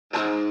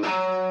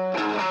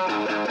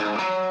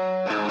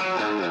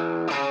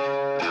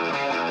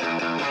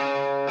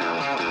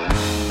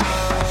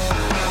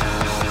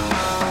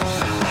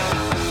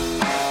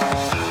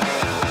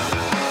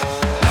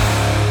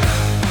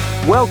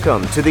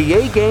Welcome to the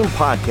A-Game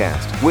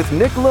Podcast with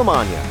Nick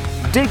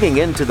LaMagna, digging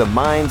into the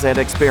minds and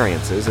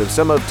experiences of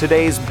some of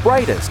today's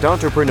brightest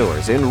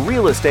entrepreneurs in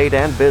real estate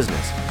and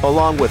business,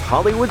 along with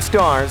Hollywood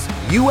stars,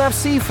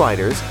 UFC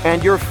fighters,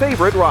 and your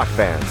favorite rock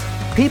bands.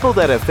 People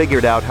that have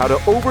figured out how to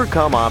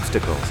overcome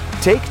obstacles,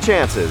 take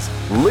chances,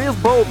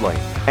 live boldly,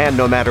 and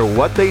no matter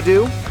what they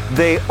do,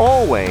 they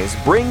always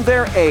bring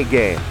their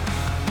A-game.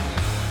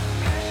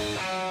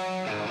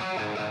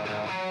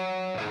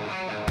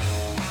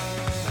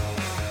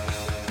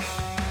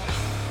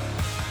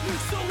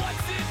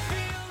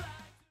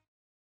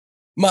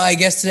 My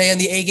guest today on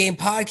the A-Game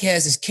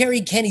Podcast is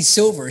Kerri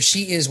Kenney-Silver.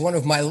 She is one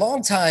of my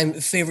longtime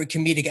favorite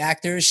comedic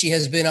actors. She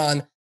has been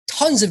on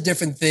tons of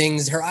different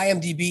things. Her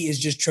IMDb is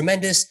just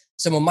tremendous.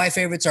 Some of my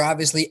favorites are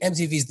obviously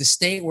MTV's The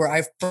State, where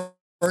I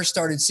first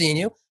started seeing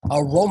you.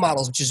 Role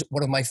Models, which is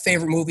one of my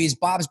favorite movies.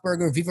 Bob's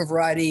Burger, Viva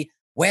Variety,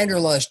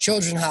 Wanderlust,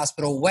 Children's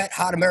Hospital, Wet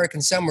Hot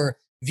American Summer,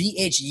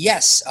 VH.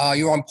 Yes,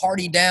 you're on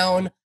Party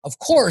Down. Of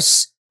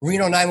course,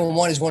 Reno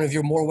 911 is one of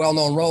your more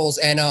well-known roles.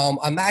 And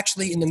I'm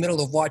actually in the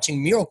middle of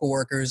watching Miracle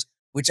Workers,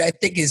 which I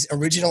think is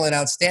original and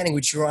outstanding,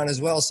 which you're on as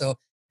well. So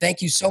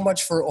thank you so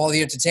much for all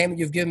the entertainment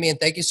you've given me. And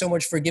thank you so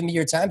much for giving me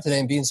your time today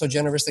and being so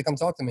generous to come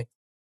talk to me.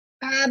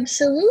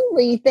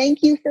 Absolutely.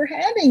 Thank you for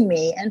having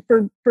me and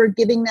for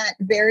giving that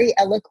very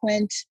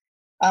eloquent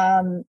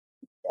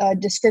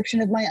description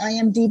of my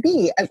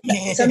IMDb.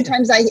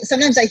 Sometimes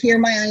I hear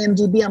my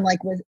IMDb. I'm like,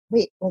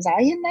 was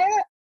I in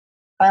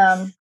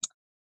that?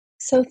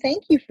 So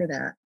thank you for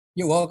that.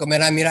 You're welcome.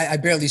 And I mean, I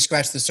barely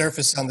scratched the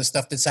surface on the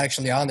stuff that's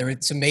actually on there.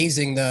 It's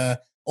amazing,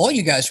 all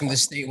you guys from the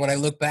state, when I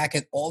look back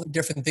at all the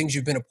different things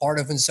you've been a part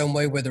of in some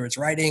way, whether it's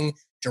writing,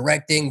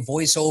 directing,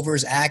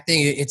 voiceovers,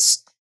 acting,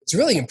 it's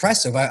really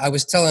impressive. I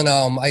was telling,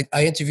 I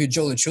interviewed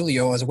Joe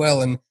Latrulio as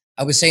well, and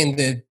I was saying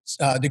the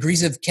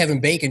degrees of Kevin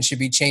Bacon should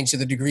be changed to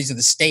the degrees of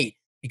the state,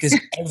 because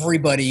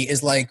everybody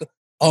is like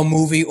a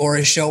movie or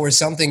a show or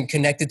something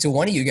connected to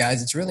one of you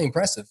guys. It's really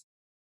impressive.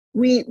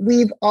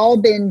 We've all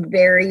been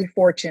very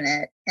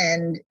fortunate,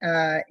 and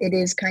it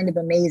is kind of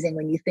amazing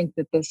when you think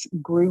that this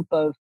group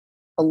of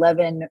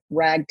 11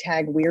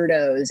 ragtag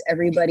weirdos,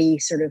 everybody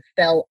sort of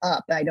fell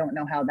up. I don't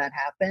know how that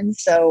happened.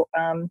 So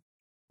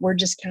we're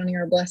just counting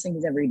our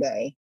blessings every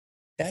day.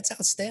 That's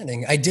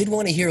outstanding. I did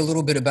want to hear a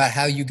little bit about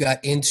how you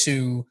got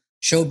into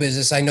show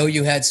business. I know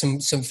you had some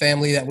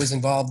family that was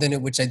involved in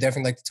it, which I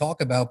definitely like to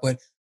talk about, but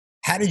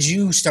how did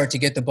you start to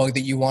get the bug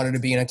that you wanted to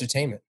be in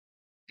entertainment?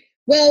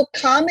 Well,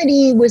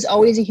 comedy was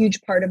always a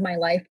huge part of my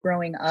life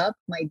growing up.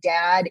 My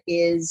dad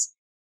is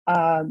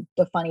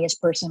the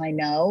funniest person I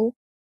know.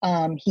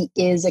 He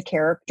is a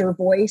character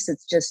voice.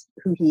 It's just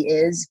who he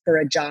is for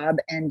a job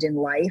and in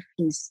life.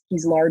 He's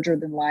larger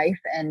than life,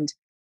 and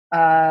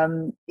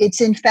it's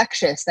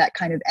infectious, that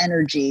kind of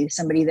energy.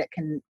 Somebody that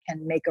can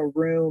make a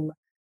room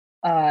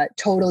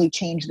totally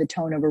change the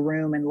tone of a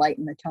room and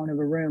lighten the tone of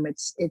a room.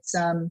 It's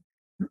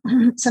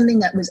something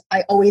that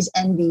I always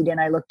envied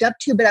and I looked up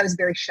to, but I was a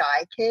very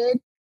shy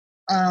kid.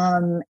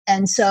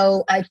 And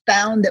so I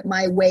found that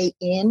my way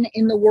in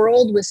the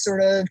world was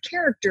sort of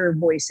character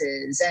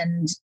voices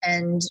and,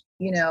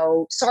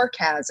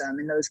 sarcasm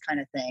and those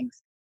kind of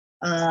things.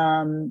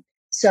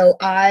 So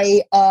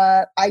I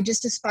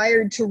just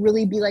aspired to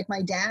really be like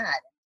my dad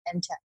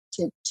and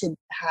to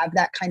have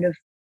that kind of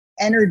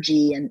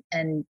energy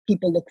and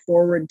people look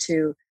forward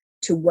to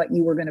what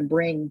you were going to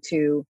bring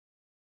to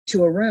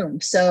a room.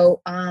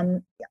 So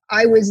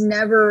I was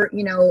never,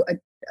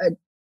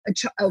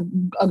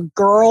 a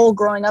girl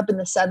growing up in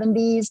the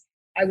 70s.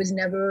 I was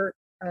never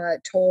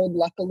told,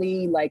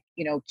 luckily, like,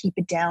 keep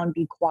it down,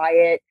 be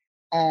quiet.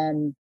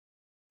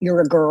 You're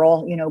a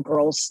girl,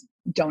 girls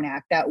don't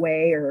act that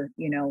way, or,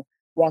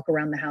 walk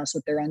around the house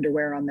with their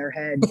underwear on their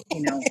head,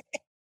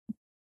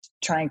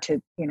 trying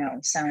to,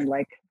 sound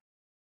like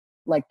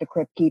the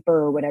crypt keeper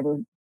or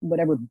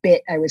whatever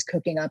bit I was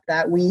cooking up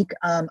that week.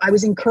 I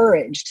was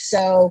encouraged.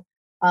 So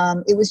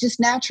it was just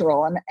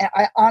natural. And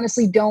I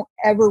honestly don't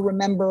ever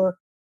remember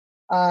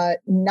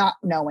not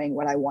knowing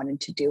what I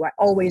wanted to do. I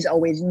always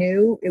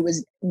knew. It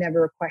was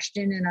never a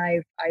question. And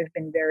I've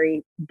been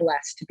very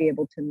blessed to be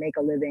able to make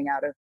a living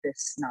out of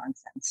this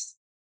nonsense.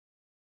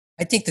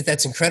 I think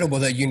that's incredible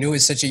that you knew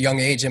at such a young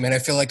age. I mean, I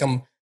feel like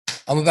I'm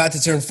about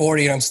to turn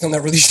 40 and I'm still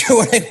not really sure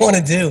what I want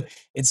to do.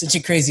 It's such a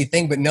crazy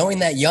thing, but knowing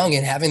that young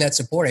and having that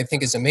support, I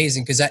think is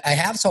amazing, because I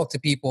have talked to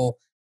people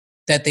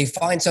that they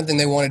find something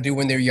they want to do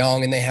when they're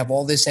young and they have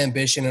all this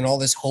ambition and all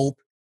this hope.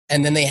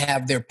 And then they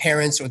have their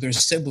parents or their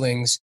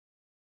siblings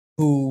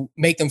who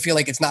make them feel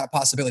like it's not a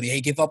possibility.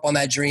 Hey, give up on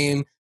that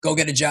dream, go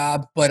get a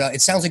job. But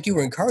it sounds like you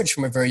were encouraged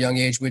from a very young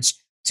age, which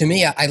to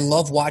me, I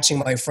love watching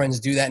my friends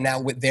do that now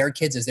with their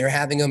kids as they're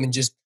having them, and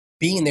just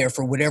being there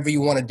for whatever you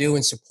want to do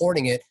and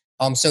supporting it.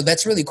 So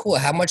that's really cool.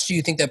 How much do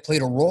you think that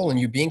played a role in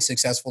you being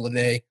successful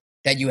today,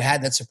 that you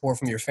had that support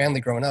from your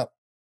family growing up?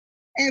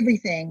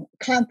 Everything.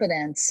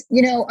 Confidence.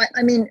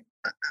 I mean,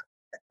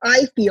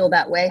 I feel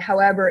that way.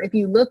 However, if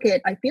you look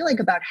at, I feel like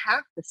about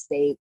half the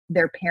state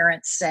their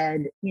parents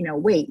said,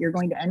 wait, you're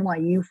going to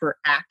NYU for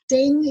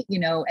acting,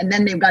 and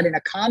then they've got in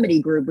a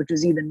comedy group, which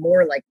was even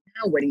more like,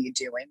 now what are you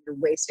doing? You're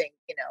wasting,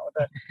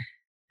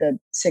 the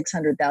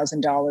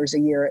 $600,000 a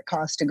year it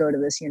costs to go to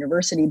this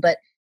university. But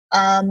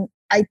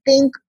I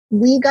think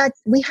we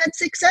had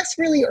success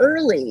really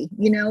early,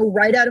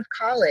 right out of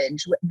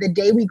college. The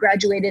day we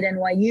graduated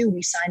NYU,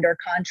 we signed our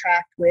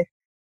contract with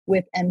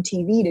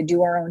MTV to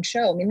do our own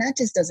show. I mean, that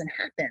just doesn't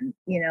happen.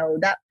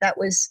 That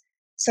was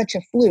such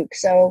a fluke.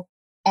 So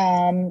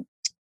I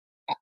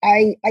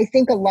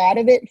think a lot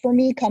of it for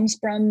me comes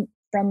from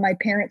my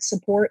parents'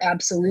 support,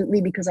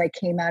 absolutely, because I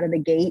came out of the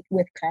gate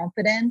with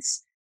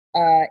confidence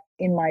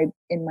in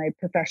my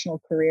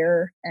professional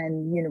career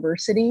and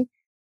university.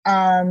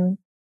 And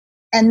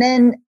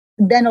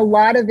then a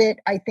lot of it,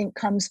 I think,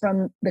 comes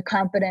from the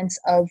confidence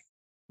of,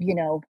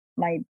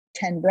 my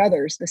 10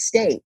 brothers, the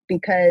state,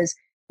 because,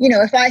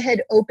 if I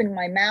had opened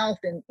my mouth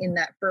in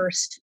that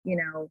first,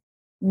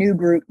 new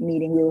group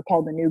meeting, we were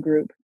called the new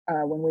group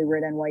when we were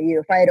at NYU.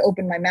 If I had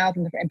opened my mouth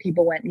and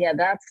people went, yeah,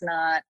 that's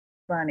not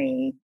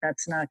funny,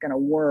 that's not going to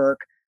work,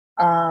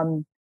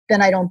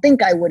 then I don't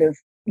think I would have,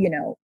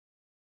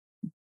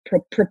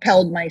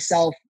 propelled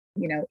myself,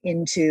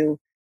 into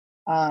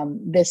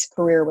this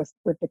career with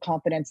the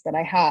confidence that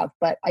I have.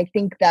 But I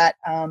think that,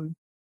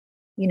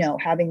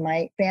 having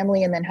my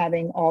family and then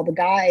having all the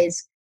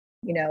guys,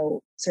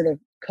 sort of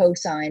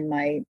co-sign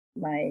my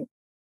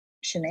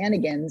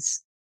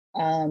shenanigans,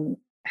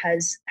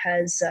 has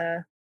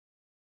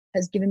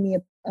given me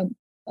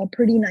a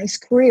pretty nice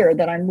career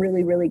that I'm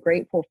really, really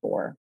grateful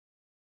for.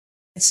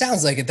 It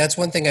sounds like it. That's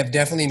one thing I've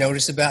definitely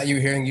noticed about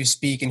you, hearing you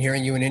speak and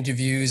hearing you in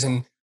interviews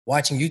and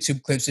watching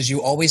YouTube clips, is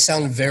you always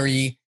sound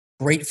very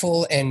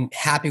grateful and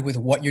happy with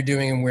what you're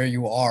doing and where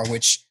you are,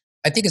 which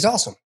I think is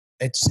awesome.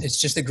 It's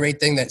just a great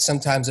thing that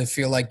sometimes I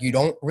feel like you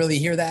don't really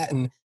hear that.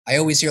 And I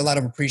always hear a lot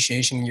of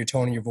appreciation in your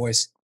tone and your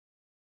voice.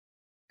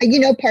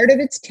 Part of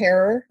it's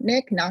terror,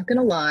 Nick, not going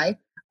to lie.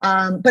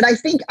 But I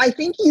think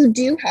you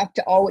do have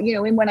to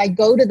and when I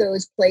go to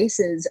those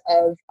places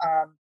of,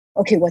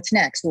 okay, what's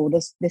next? Well,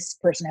 this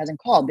person hasn't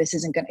called. Is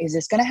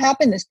this going to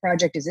happen? This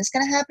project, is this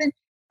going to happen?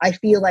 I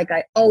feel like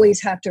I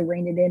always have to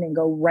rein it in and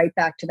go right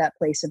back to that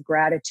place of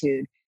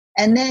gratitude.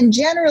 And then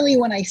generally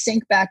when I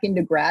sink back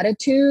into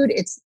gratitude,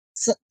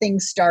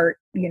 things start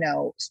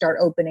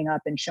opening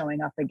up and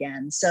showing up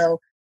again. So,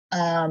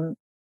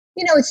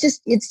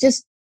 it's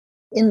just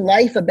in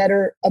life a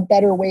better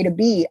way to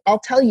be. I'll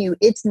tell you,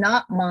 it's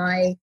not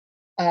my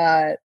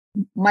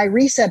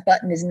reset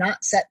button is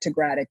not set to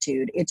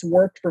gratitude. It's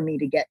worked for me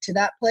to get to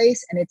that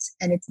place, and it's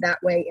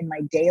that way in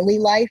my daily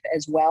life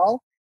as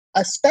well.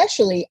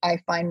 Especially, I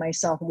find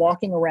myself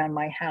walking around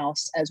my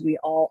house, as we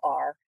all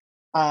are,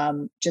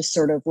 just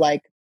sort of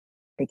like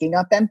picking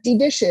up empty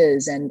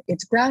dishes, and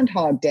it's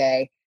Groundhog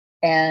Day,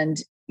 and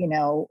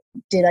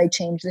did I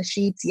change the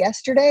sheets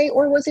yesterday,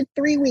 or was it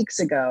 3 weeks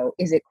ago?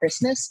 Is it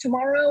Christmas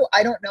tomorrow?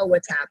 I don't know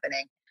what's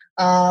happening.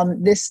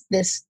 This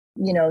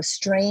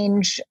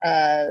strange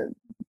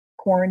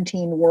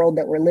quarantine world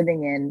that we're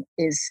living in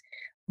is,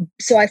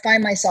 so I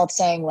find myself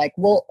saying like,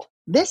 well,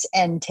 this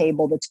end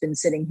table that's been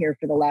sitting here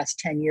for the last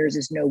 10 years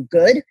is no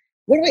good.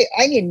 What do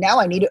I need now?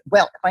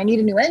 Well, if I need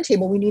a new end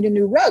table, we need a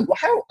new rug. Well,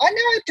 now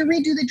I have to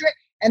redo the drip.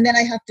 And then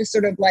I have to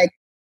sort of like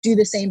do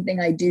the same thing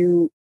I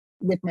do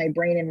with my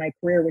brain and my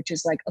career, which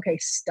is like, okay,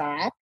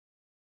 stop.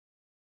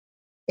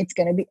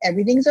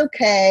 Everything's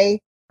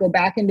okay. Go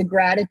back into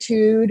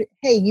gratitude.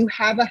 Hey, you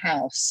have a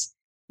house,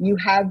 you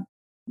have,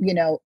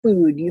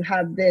 food, you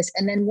have this.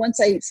 And then once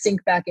I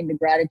sink back into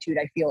gratitude,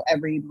 I feel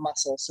every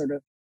muscle sort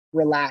of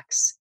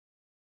relax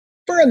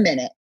for a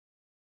minute.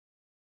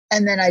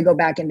 And then I go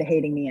back into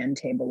hating the end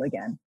table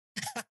again.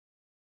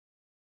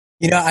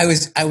 I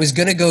was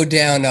going to go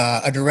down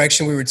a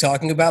direction we were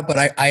talking about, but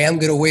I am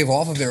going to wave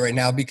off of it right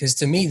now, because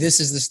to me, this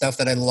is the stuff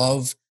that I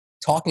love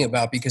talking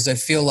about, because I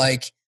feel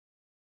like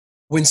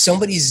when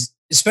somebody's,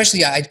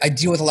 especially I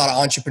deal with a lot of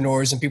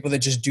entrepreneurs and people that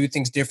just do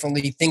things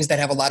differently, things that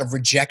have a lot of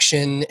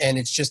rejection, and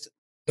it's just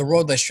the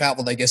road less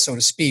traveled, I guess, so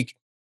to speak.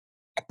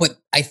 But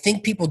I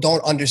think people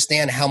don't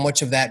understand how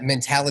much of that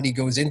mentality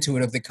goes into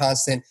it, of the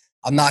constant,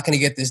 I'm not going to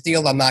get this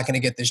deal, I'm not going to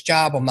get this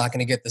job, I'm not going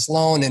to get this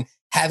loan, and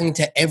having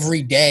to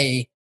every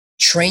day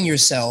train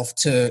yourself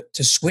to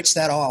switch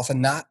that off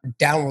and not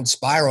downward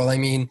spiral. I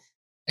mean,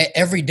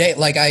 every day,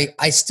 like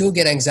I still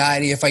get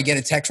anxiety if I get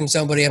a text from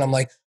somebody and I'm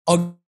like,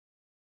 oh,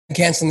 I'm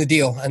canceling the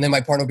deal. And then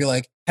my partner will be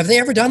like, have they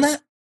ever done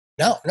that?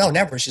 No,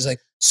 never. She's like,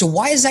 so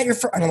why is that your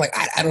first? And I'm like,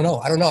 I don't know.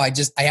 I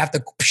have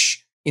to,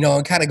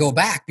 and kind of go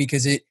back,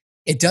 because it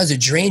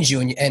drains you.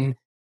 And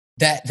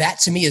that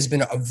to me has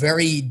been a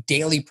very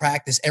daily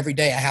practice. Every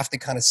day I have to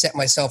kind of set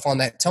myself on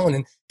that tone.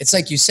 And it's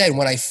like you said,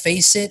 when I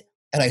face it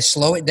and I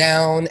slow it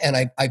down and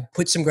I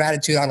put some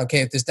gratitude on, okay,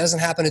 if this doesn't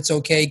happen, it's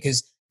okay,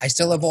 because I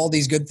still have all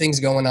these good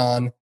things going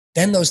on,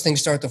 then those things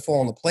start to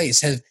fall into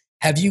place.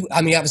 Have you,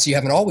 I mean, obviously you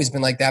haven't always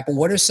been like that, but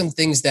what are some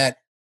things that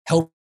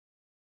help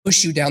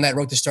push you down that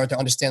road to start to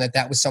understand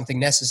that was something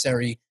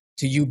necessary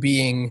to you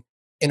being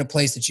in a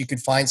place that you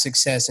could find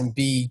success and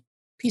be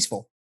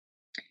peaceful?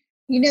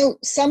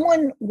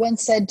 Someone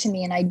once said to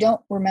me, and I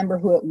don't remember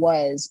who it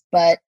was,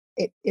 but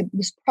it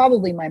was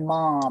probably my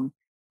mom,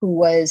 who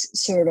was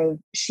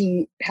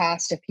she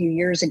passed a few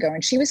years ago,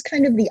 and she was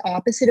kind of the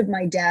opposite of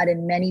my dad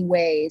in many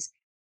ways.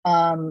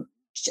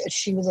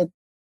 She was a,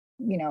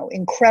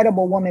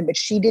 incredible woman, but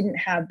she didn't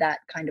have that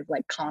kind of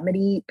like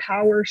comedy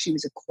power. She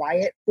was a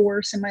quiet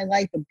force in my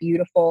life, a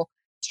beautiful,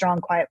 strong,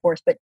 quiet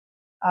force. But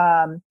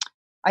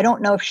I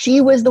don't know if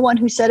she was the one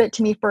who said it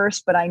to me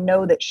first, but I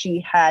know that she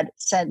had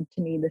said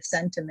to me the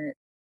sentiment,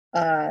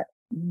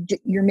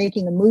 you're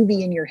making a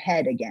movie in your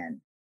head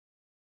again.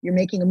 You're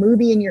making a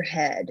movie in your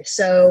head.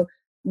 So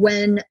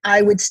when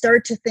I would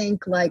start to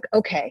think like,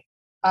 okay,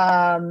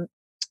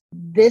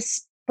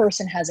 this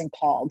person hasn't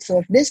called. So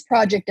if this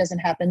project doesn't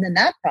happen, then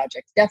that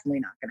project's definitely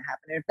not going to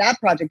happen. And if that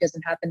project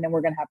doesn't happen, then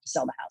we're going to have to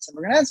sell the house. And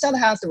we're going to sell the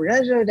house, and we're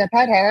going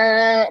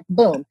to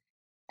boom.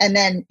 And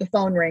then the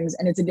phone rings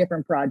and it's a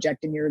different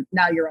project, and you're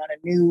on a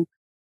new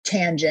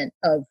tangent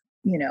of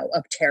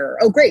terror.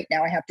 Oh, great.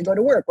 Now I have to go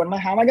to work.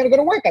 How am I going to go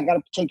to work? I've got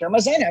to take care of my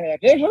son.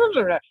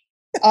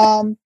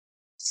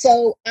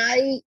 So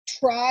I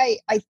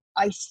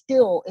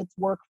still, it's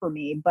work for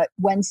me. But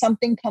when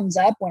something comes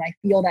up, when I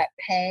feel that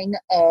pang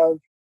of,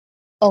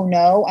 oh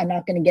no, I'm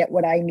not going to get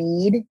what I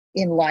need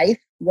in life,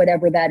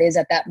 whatever that is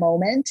at that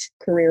moment,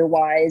 career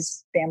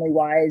wise, family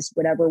wise,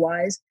 whatever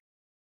wise,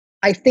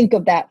 I think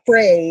of that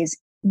phrase,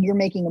 you're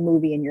making a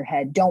movie in your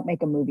head. Don't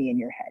make a movie in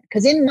your head.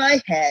 Because in my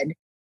head,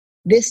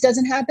 this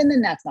doesn't happen, then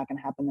that's not going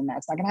to happen, then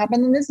that's not going to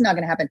happen, then this is not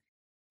going to happen.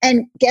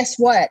 And guess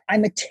what?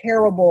 I'm a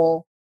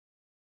terrible,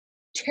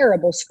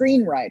 terrible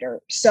screenwriter.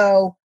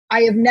 So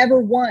I have never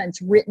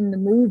once written the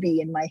movie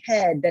in my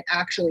head that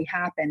actually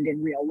happened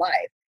in real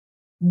life.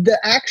 The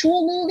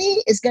actual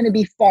movie is going to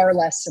be far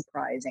less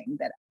surprising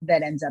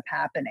that ends up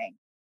happening,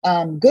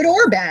 good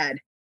or bad.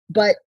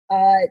 But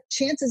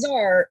chances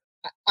are,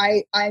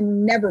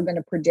 I'm never going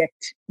to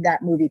predict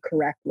that movie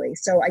correctly.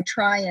 So I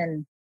try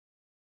and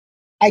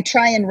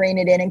rein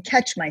it in and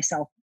catch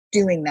myself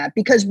doing that,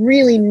 because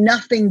really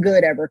nothing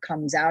good ever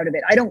comes out of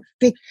it. I don't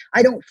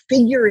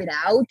figure it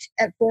out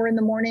at 4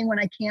 a.m. when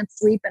I can't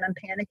sleep and I'm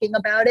panicking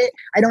about it.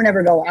 I don't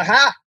ever go,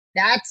 aha,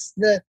 that's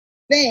the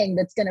thing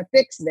that's going to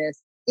fix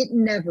this. It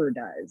never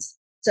does.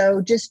 So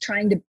just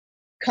trying to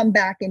come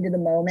back into the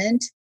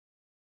moment,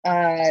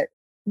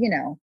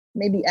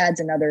 maybe adds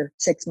another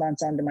 6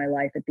 months onto my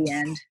life at the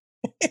end.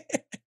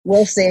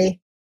 We'll see.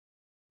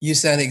 You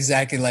sound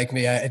exactly like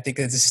me. I think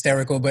it's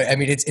hysterical, but I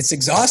mean, it's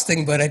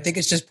exhausting, but I think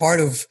it's just part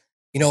of,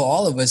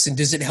 all of us. And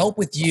does it help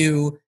with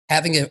you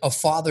having a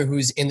father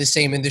who's in the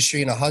same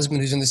industry and a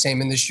husband who's in the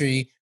same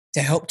industry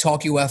to help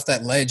talk you off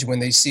that ledge when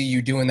they see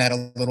you doing that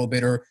a little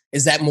bit? Or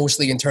is that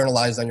mostly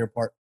internalized on your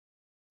part?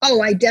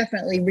 Oh, I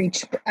definitely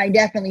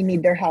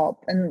need their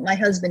help. And my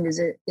husband is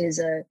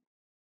a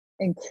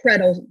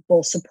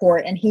incredible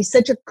support. And he's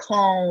such a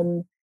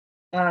calm,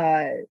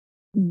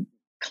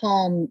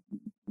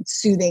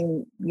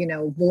 soothing,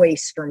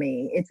 voice for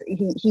me. It's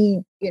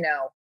he,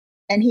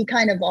 and he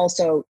kind of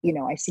also,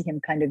 I see him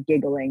kind of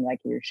giggling like,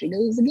 here she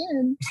goes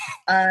again.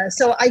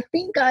 So I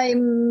think I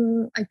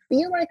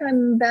feel like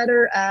I'm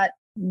better at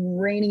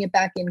reining it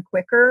back in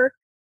quicker,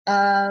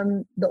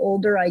 the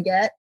older I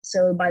get.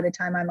 So by the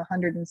time I'm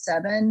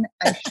 107,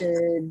 I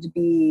should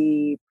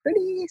be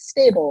pretty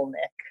stable,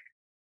 Nick.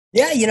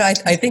 Yeah,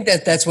 I think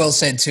that's well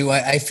said too.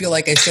 I feel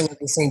like I still have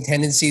the same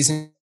tendencies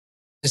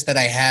that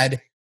I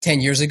had 10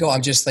 years ago.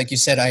 I'm just, like you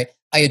said, I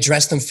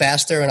address them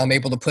faster and I'm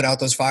able to put out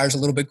those fires a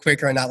little bit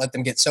quicker and not let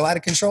them get so out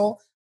of control.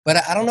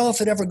 But I don't know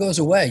if it ever goes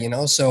away,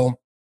 So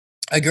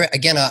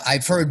again,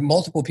 I've heard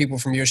multiple people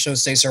from your show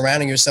say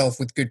surrounding yourself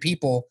with good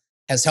people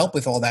has helped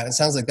with all that. It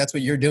sounds like that's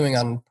what you're doing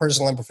on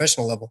personal and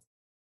professional level.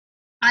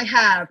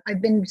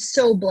 I've been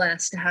so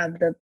blessed to have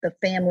the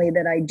family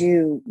that I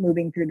do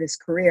moving through this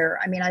career.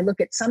 I mean, I look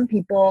at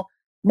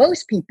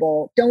most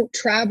people don't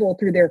travel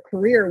through their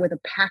career with a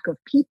pack of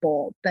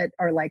people that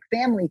are like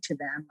family to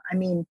them. I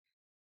mean,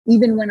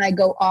 even when I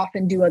go off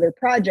and do other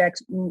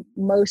projects,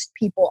 most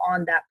people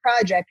on that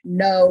project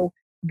know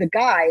the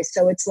guys.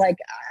 So it's like,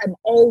 I'm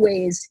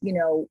always,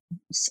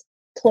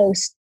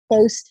 close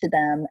to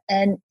them.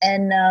 And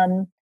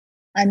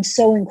I'm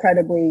so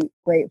incredibly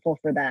grateful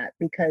for that,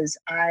 because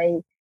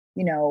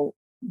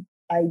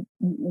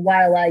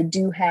while I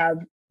do have,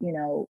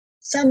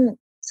 some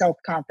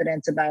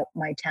self-confidence about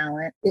my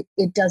talent,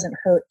 it doesn't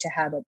hurt to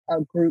have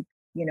a group,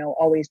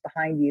 always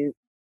behind you,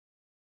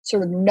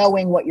 sort of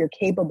knowing what you're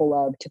capable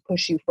of to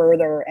push you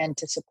further and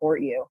to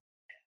support you.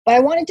 But I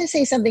wanted to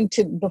say something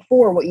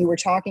before what you were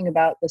talking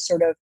about, the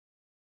sort of,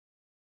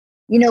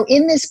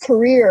 in this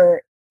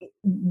career,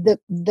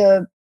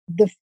 the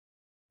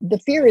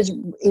fear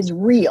is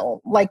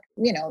real. Like,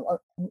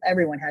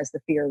 everyone has the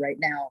fear right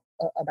now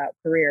about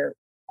career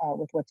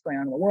with what's going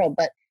on in the world,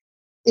 but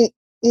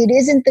it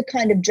isn't the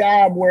kind of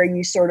job where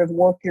you sort of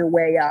work your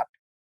way up,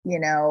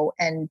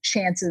 and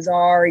chances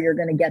are you're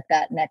going to get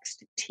that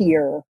next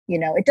tier.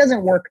 It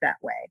doesn't work that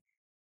way.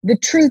 The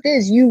truth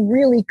is, you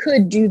really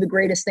could do the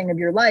greatest thing of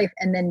your life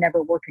and then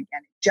never work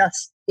again.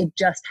 It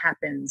just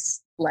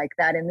happens like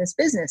that in this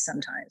business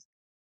sometimes.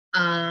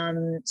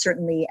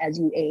 Certainly as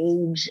you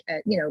age,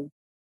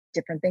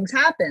 different things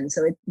happen.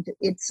 So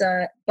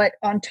but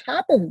on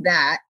top of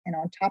that, and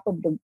on top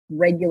of the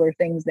regular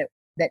things that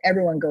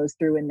everyone goes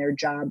through in their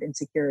job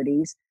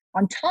insecurities,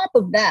 on top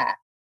of that,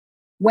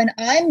 when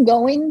I'm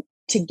going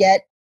to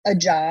get a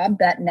job,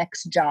 that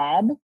next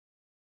job,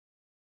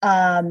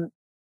 I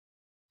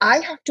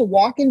have to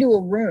walk into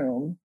a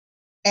room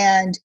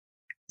and,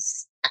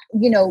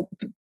 you know,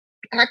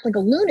 act like a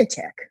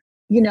lunatic.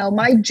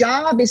 My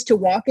job is to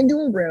walk into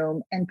a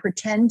room and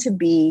pretend to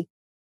be,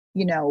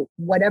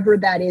 whatever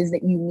that is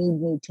that you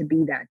need me to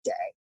be that day.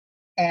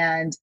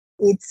 And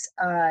it's,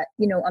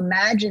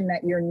 imagine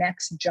that your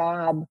next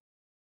job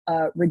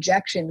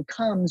rejection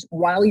comes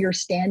while you're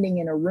standing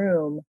in a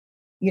room,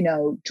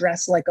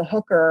 dressed like a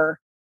hooker,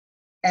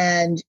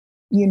 and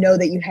you know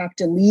that you have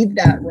to leave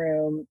that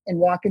room and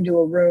walk into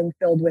a room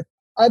filled with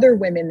other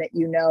women that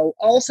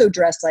also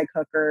dressed like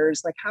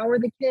hookers. Like, how are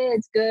the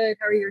kids? Good.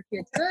 How are your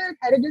kids? Good.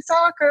 Headed to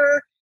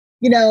soccer.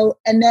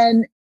 And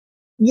then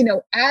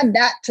add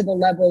that to the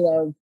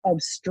level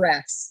of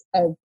stress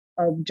of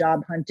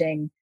job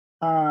hunting.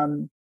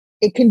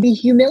 It can be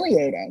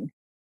humiliating,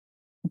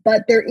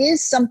 but there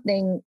is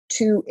something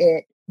to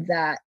it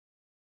that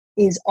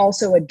is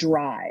also a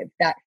drive.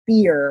 That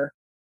fear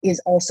is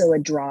also a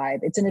drive.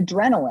 It's an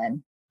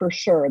adrenaline for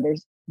sure.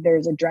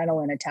 There's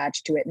adrenaline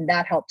attached to it, and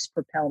that helps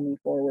propel me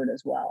forward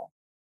as well.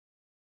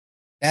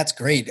 That's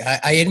great.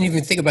 I didn't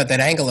even think about that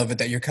angle of it,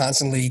 that you're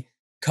constantly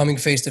coming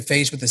face to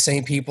face with the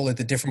same people at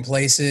the different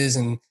places,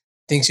 and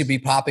things could be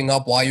popping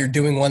up while you're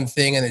doing one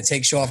thing and it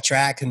takes you off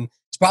track. And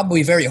it's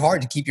probably very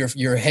hard to keep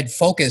your head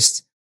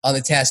focused on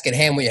the task at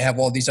hand when you have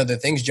all these other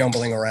things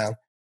jumbling around.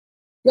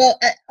 Well,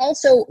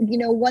 also,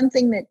 one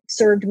thing that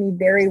served me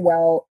very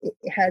well, it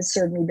has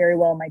served me very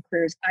well in my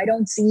career, is I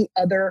don't see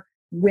other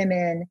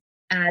women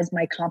as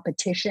my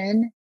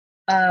competition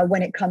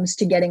when it comes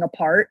to getting a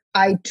part.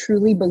 I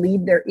truly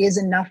believe there is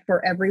enough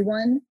for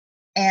everyone.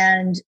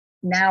 And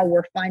now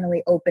we're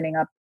finally opening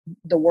up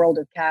the world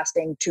of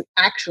casting to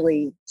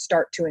actually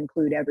start to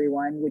include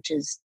everyone, which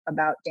is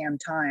about damn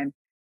time.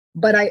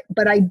 But I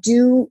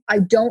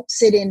don't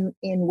sit in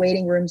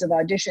waiting rooms of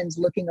auditions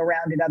looking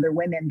around at other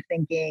women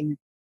thinking,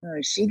 oh,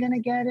 is she gonna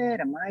get it?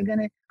 Am I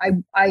gonna?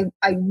 I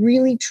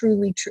really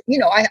truly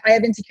I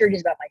have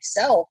insecurities about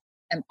myself.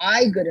 Am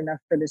I good enough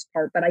for this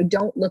part? But I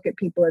don't look at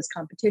people as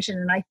competition,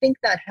 and I think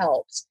that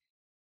helps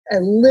a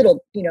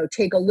little.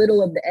 Take a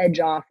little of the edge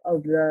off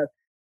of the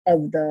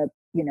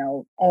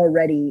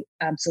already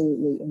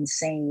absolutely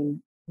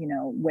insane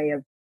way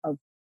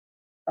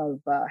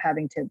of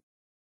having to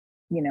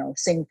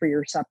sing for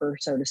your supper,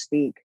 so to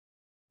speak.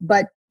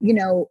 But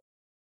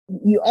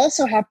you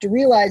also have to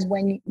realize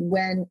when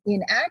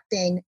in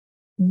acting,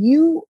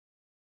 you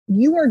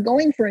are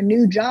going for a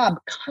new job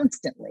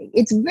constantly.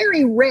 It's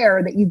very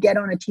rare that you get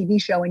on a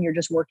TV show and you're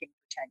just working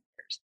for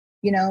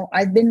 10 years.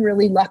 I've been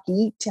really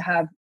lucky to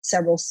have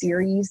several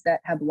series that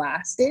have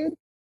lasted,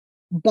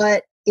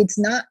 but it's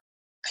not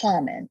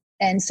common.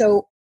 And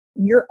so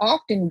you're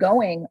often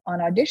going on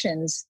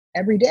auditions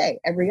every day,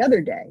 every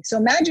other day. So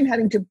imagine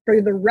having to,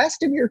 for the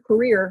rest of your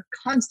career,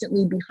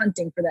 constantly be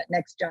hunting for that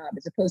next job,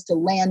 as opposed to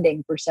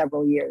landing for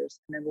several years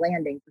and then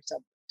landing for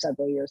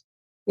several years.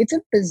 It's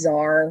a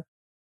bizarre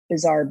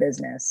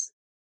business.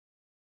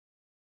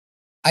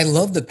 I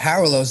love the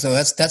parallels, though.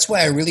 That's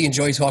why I really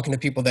enjoy talking to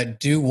people that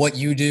do what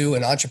you do,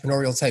 and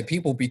entrepreneurial type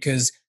people,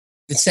 because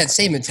it's that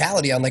same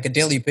mentality on like a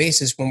daily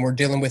basis when we're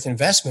dealing with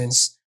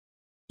investments.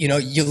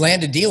 You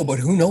land a deal, but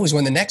who knows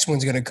when the next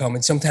one's going to come?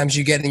 And sometimes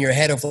you get in your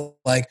head of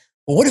like,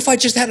 well, what if I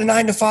just had a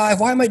 9 to 5?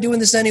 Why am I doing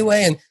this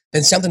anyway? And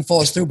then something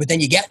falls through, but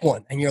then you get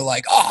one and you're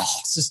like, oh,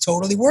 this is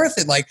totally worth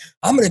it. Like,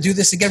 I'm going to do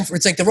this again.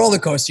 It's like the roller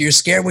coaster. You're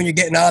scared when you're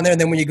getting on there.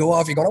 And then when you go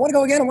off, you're going, I want to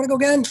go again. I want to go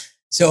again.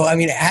 So, I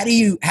mean, how do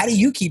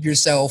you keep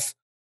yourself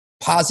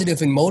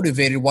positive and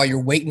motivated while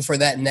you're waiting for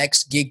that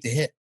next gig to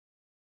hit?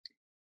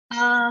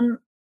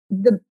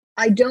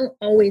 I don't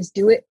always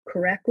do it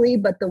correctly,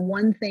 but the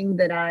one thing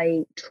that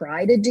I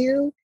try to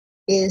do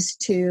is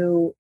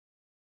to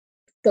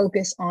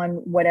focus on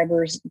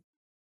whatever's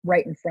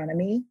right in front of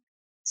me.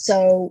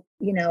 So,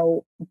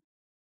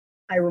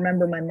 I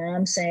remember my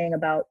mom saying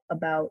about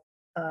there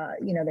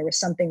was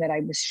something that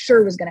I was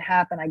sure was going to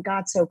happen. I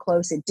got so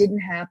close, it didn't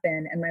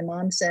happen. And my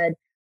mom said,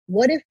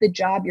 what if the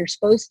job you're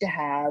supposed to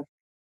have,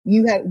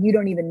 you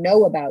don't even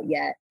know about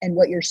yet? And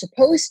what you're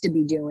supposed to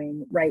be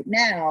doing right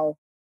now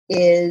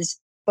is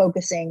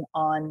focusing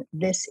on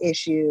this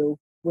issue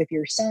with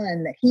your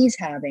son that he's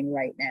having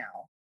right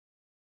now.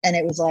 And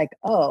it was like,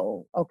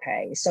 oh,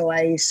 okay. So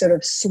I sort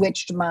of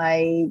switched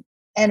my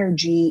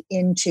energy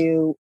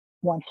into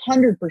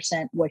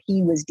 100% what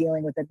he was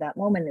dealing with at that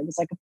moment. It was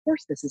like, of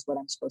course, this is what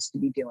I'm supposed to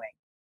be doing,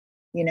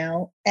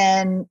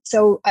 And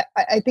so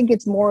I think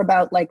it's more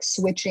about like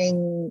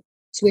switching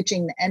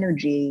the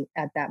energy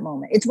at that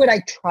moment. It's what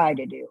I try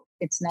to do.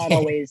 It's not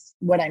always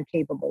what I'm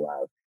capable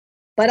of.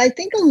 But I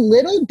think a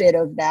little bit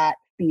of that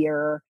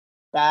fear,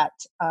 that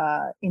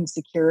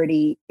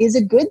insecurity is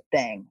a good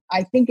thing.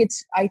 I think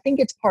it's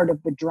part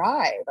of the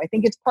drive. I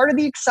think it's part of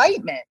the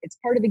excitement. It's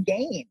part of the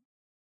game.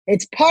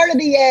 It's part of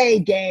the A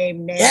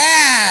game, Nick.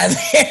 Yeah,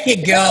 there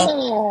you go. Come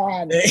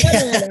on,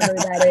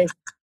 everybody.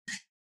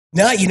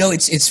 No,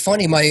 it's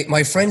funny.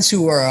 My friends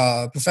who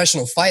are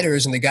professional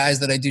fighters and the guys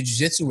that I do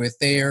jiu-jitsu with,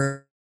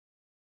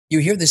 you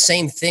hear the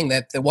same thing,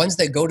 that the ones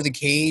that go to the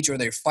cage or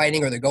they're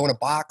fighting or they go in a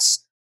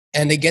box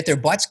and they get their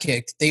butts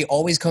kicked, they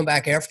always come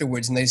back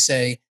afterwards and they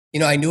say,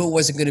 I knew it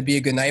wasn't going to be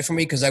a good night for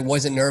me because I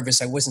wasn't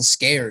nervous. I wasn't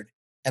scared.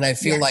 And I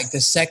feel like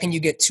the second you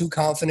get too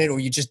confident or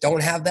you just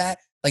don't have that,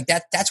 like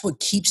that's what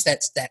keeps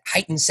that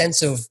heightened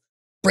sense of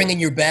bringing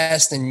your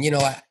best. And,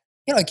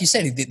 like you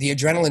said, the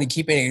adrenaline and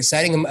keeping it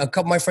exciting. A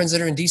couple of my friends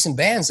that are in decent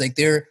bands, like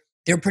they're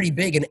pretty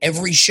big, and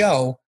every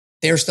show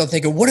they're still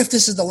thinking, what if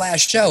this is the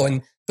last show?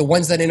 And the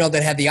ones that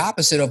that have the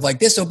opposite of like,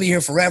 this will be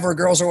here forever,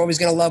 girls are always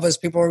going to love us,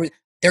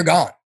 they're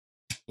gone.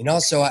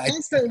 So I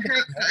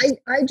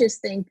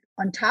just think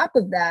on top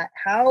of that,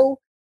 how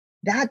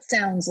that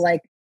sounds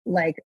like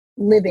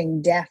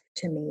living death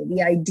to me.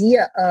 The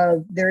idea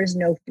of there is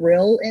no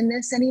thrill in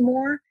this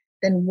anymore,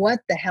 then what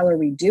the hell are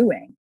we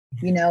doing?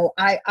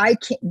 I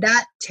can't,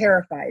 that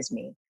terrifies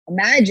me.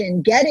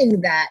 Imagine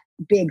getting that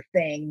big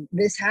thing,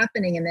 this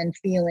happening, and then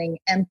feeling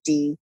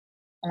empty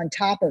on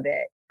top of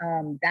it.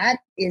 That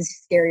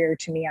is scarier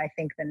to me, I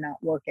think, than not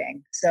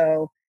working.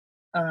 So,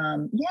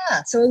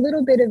 so a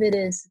little bit of it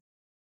is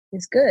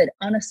good.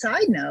 On a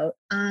side note,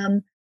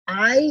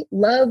 I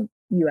love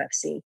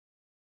UFC.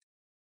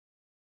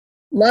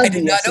 I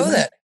did not know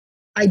that.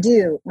 I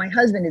do. My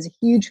husband is a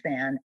huge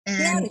fan,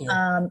 and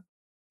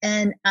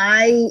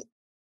I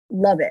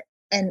love it.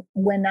 And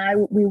when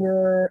we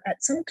were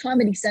at some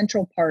Comedy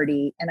Central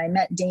party, and I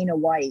met Dana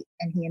White,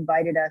 and he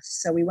invited us,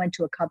 so we went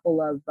to a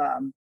couple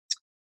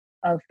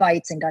of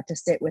fights and got to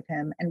sit with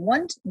him. And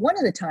one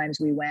of the times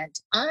we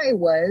went, I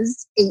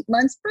was 8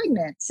 months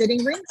pregnant,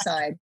 sitting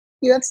ringside.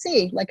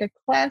 UFC, like a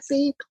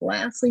classy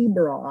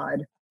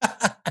broad.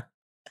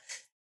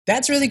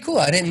 That's really cool.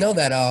 I didn't know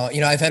that.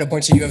 I've had a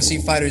bunch of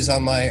UFC fighters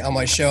on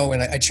my show,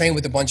 and I train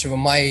with a bunch of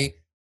them.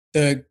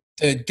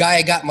 The guy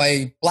I got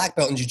my black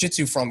belt in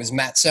jiu-jitsu from is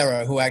Matt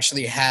Serra, who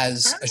actually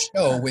has a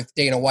show with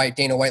Dana White.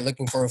 Dana White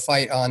Looking for a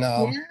Fight on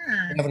have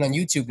it on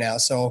YouTube now.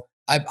 So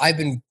I've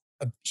been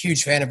a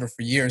huge fan of her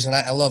for years, and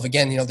I love,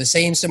 again, the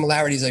same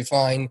similarities I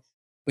find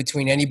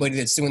between anybody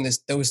that's doing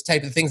those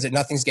type of things, that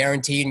nothing's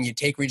guaranteed, and you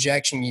take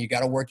rejection, you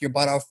got to work your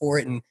butt off for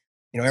it, and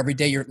every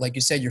day you're, like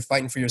you said, you're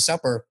fighting for your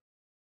supper.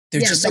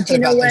 There's just something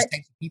about those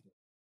types of people.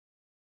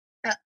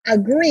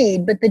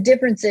 Agreed, but the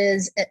difference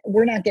is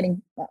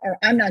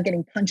I'm not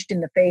getting punched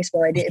in the face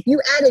while I did. If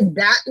you added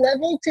that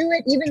level to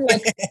it, even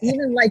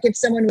like if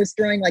someone was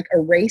throwing like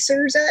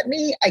erasers at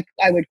me,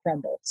 I would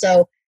crumble.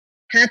 So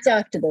hats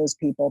off to those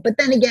people. But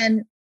then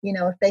again,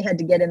 if they had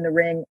to get in the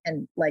ring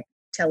and like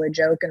tell a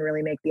joke and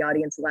really make the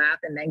audience laugh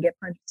and then get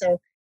punched. So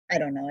I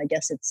don't know. I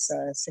guess it's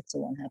 6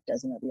 of one, half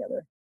dozen of the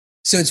other.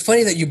 So it's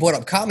funny that you brought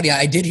up comedy.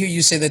 I did hear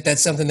you say that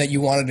that's something that you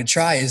wanted to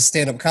try, is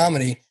stand-up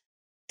comedy.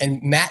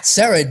 And Matt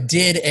Serra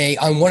did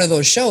on one of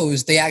those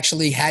shows, they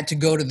actually had to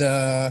go to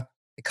the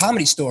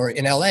Comedy Store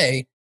in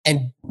LA.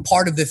 And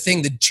part of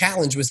the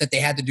challenge was that they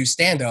had to do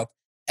stand-up.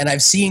 And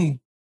I've seen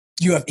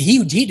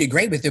he did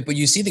great with it, but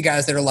you see the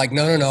guys that are like,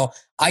 no,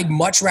 I'd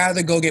much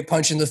rather go get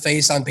punched in the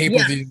face on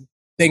pay-per-view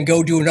than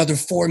go do another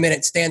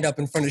 4-minute stand-up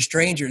in front of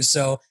strangers.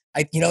 So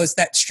it's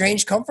that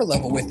strange comfort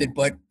level with it.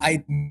 But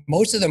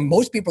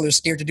most people are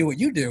scared to do what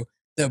you do.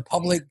 The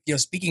public,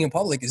 speaking in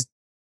public is,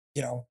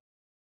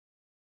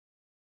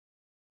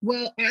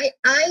 Well,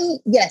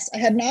 yes, I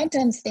have not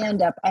done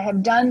stand-up. I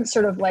have done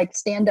sort of like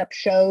stand-up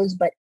shows,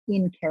 but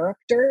in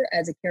character,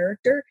 as a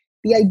character.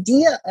 The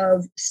idea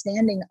of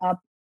standing up,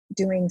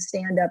 doing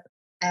stand-up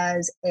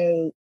as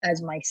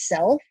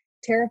myself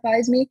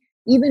terrifies me.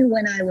 Even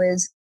when I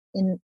was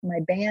in my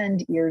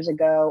band years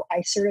ago, I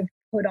sort of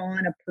put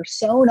on a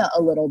persona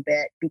a little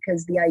bit,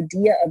 because the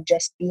idea of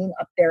just being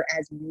up there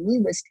as me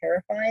was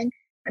terrifying.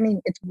 I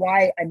mean, it's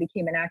why I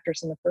became an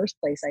actress in the first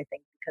place, I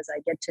think, because I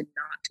get to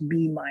not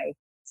be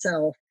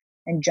myself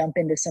and jump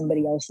into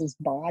somebody else's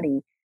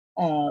body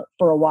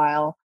for a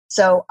while.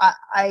 So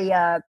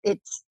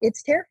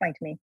it's terrifying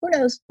to me. Who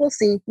knows? We'll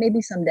see.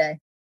 Maybe someday.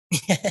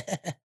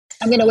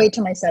 I'm going to wait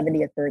till my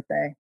 70th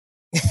birthday.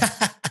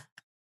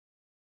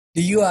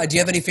 Do you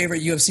have any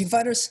favorite UFC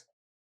fighters?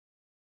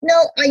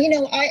 No,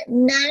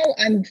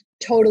 I'm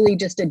totally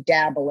just a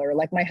dabbler.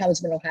 Like, my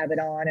husband will have it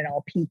on and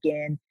I'll peek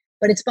in.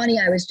 But it's funny,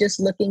 I was just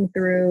looking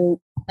through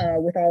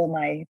with all of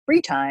my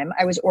free time,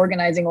 I was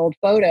organizing old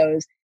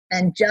photos.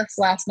 And just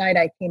last night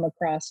I came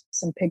across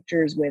some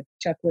pictures with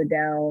Chuck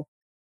Liddell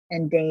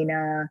and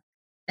Dana.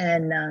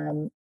 And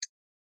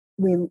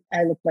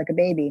I looked like a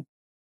baby.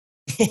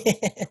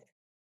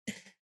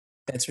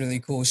 That's really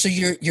cool. So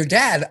your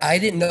dad, I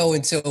didn't know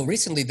until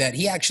recently that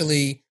he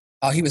actually,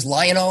 he was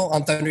Lion-O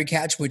on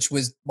Thundercats, which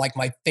was like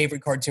my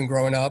favorite cartoon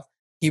growing up.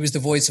 He was the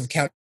voice of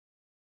Count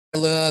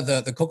Dracula,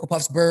 the Cocoa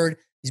Puffs bird.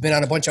 He's been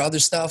on a bunch of other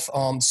stuff.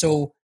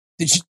 So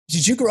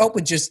did you grow up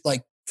with just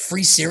like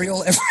free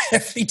cereal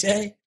every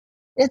day?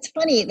 It's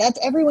funny. That's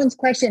everyone's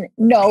question.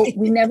 No,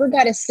 we never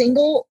got a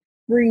single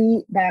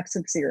free box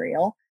of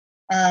cereal.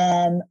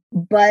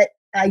 But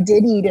I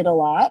did eat it a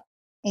lot.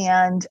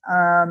 And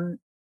I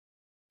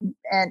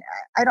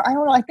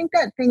don't know. I think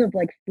that thing of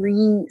like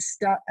free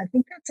stuff, I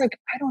think that's like,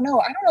 I don't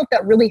know. I don't know if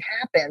that really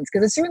happens,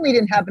 because it certainly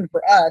didn't happen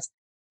for us.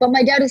 But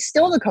my dad is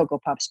still the Cocoa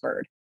Puffs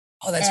bird.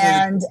 Oh, that's really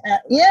And cool.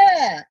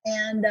 yeah.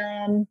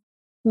 And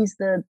he's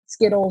the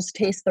Skittles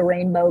Taste the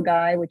Rainbow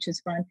guy, which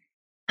is fun.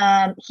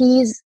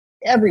 He's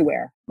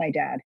everywhere, my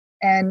dad.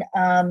 And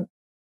I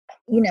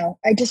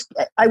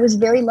was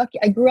very lucky.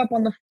 I grew up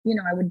on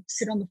I would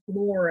sit on the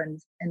floor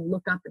and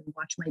look up and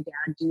watch my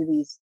dad do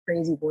these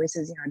crazy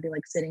voices. I'd be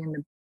like sitting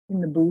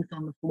in the booth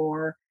on the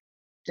floor,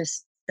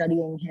 just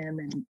studying him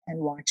and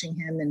watching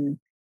him. And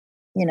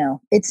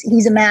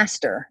he's a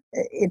master.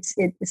 It's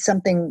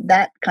something,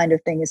 that kind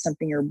of thing is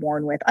something you're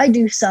born with. I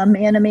do some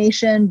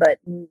animation, but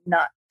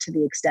not to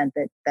the extent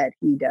that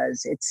he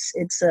does.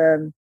 It's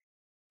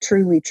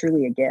truly,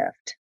 truly a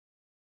gift.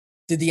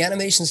 Did the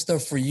animation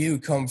stuff for you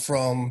come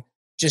from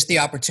just the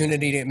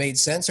opportunity that made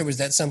sense, or was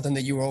that something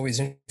that you were always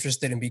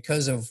interested in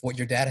because of what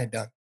your dad had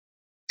done?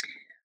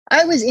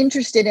 I was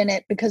interested in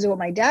it because of what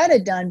my dad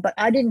had done, but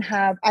I don't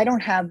have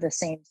the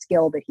same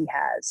skill that he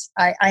has.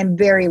 I'm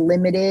very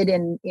limited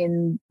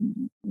in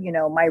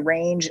my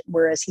range,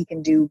 whereas he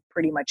can do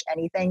pretty much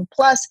anything.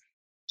 Plus,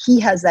 he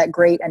has that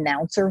great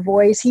announcer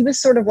voice. He was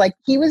sort of like,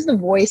 he was the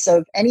voice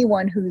of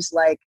anyone who's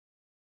like,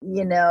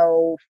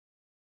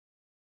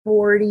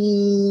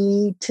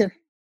 40 to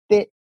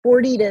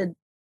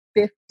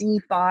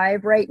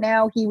 55 right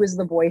now. He was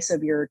the voice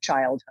of your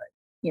childhood.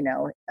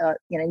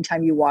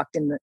 Anytime you walked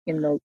in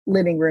the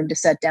living room to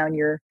set down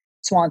your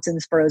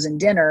Swanson's frozen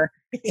dinner,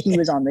 he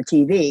was on the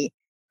TV.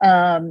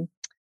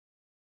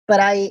 But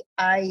I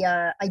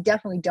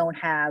definitely don't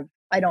have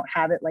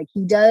it like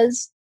he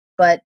does.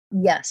 But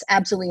yes,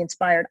 absolutely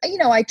inspired.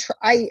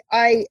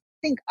 I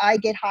think I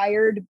get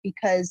hired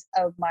because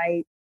of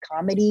my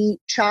comedy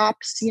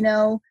chops,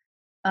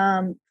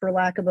 for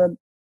lack of a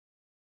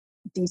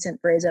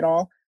decent phrase at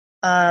all.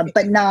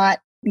 But not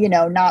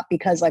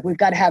because like we've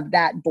got to have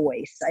that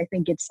voice. I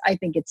think it's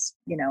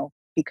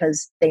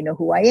because they know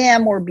who I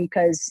am, or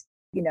because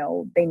they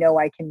know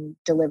I can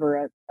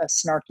deliver a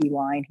snarky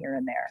line here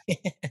and there.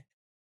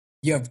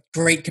 You have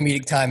great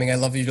comedic timing. I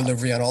love your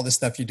delivery on all the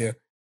stuff you do.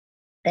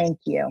 Thank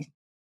you.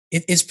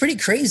 It's pretty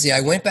crazy.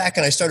 I went back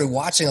and I started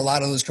watching a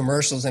lot of those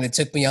commercials, and it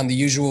took me on the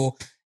usual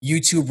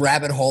YouTube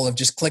rabbit hole of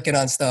just clicking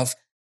on stuff.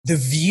 The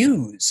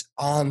views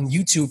on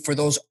YouTube for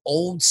those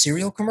old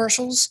cereal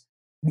commercials,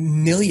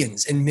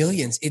 millions and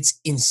millions. It's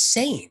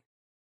insane.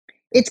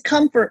 It's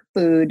comfort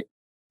food,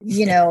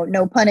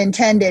 no pun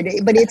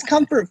intended, but it's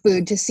comfort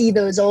food to see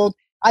those old.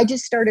 I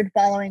just started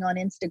following on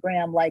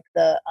Instagram, like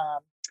the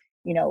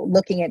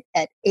looking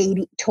at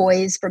 80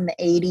 toys from the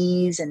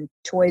 80s and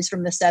toys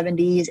from the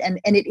 70s. And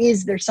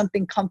there's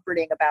something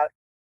comforting about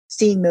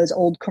seeing those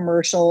old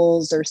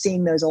commercials or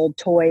seeing those old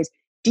toys.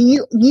 Are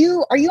you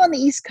on the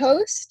East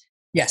Coast?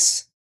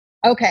 Yes.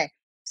 Okay.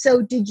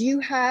 So do you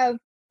have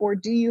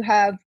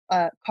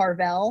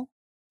Carvel?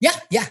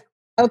 Yeah.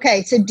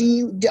 Okay. So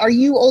are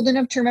you old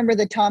enough to remember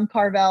the Tom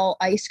Carvel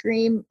ice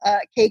cream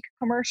cake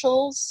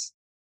commercials?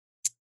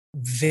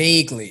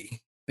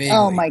 Vaguely.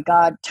 Oh my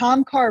God.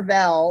 Tom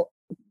Carvel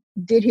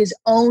did his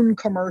own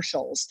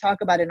commercials.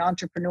 Talk about an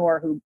entrepreneur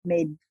who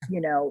made,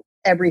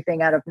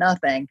 everything out of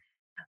nothing.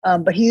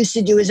 But he used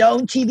to do his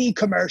own TV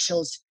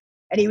commercials,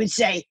 and he would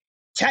say,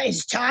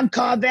 "It's Tom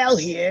Carvel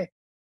here.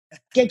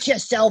 Get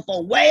yourself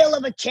a whale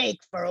of a cake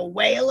for a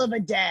whale of a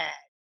dad."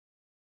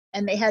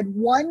 And they had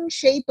one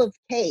shape of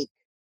cake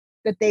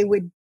that they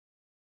would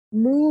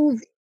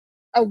move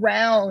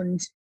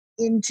around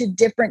into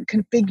different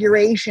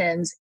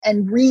configurations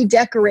and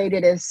redecorate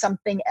it as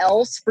something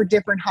else for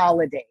different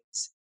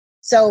holidays.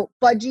 So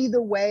Fudgy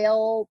the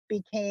Whale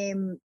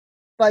became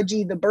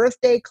Fudgy the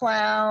Birthday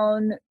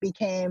Clown,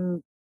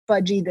 became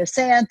Fudgy the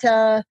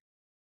Santa.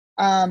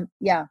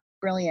 Yeah,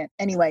 brilliant.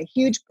 Anyway,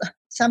 huge.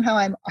 Somehow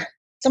I'm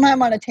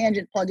on a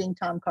tangent plugging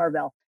Tom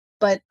Carvel,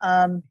 but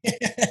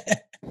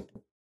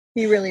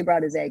he really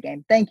brought his A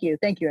game. Thank you,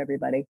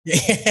 everybody.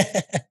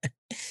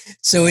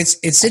 So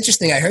it's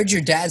interesting. I heard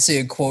your dad say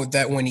a quote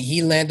that when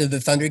he landed the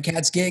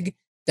Thundercats gig,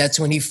 that's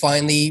when he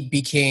finally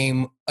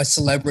became a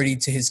celebrity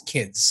to his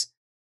kids.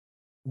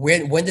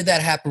 When did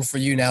that happen for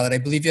you? Now that I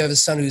believe you have a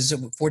son who's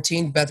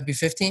 14, about to be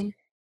 15.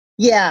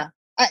 Yeah,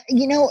 I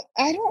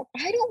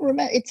don't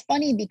remember. It's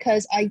funny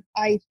because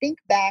I think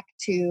back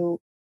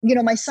to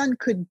my son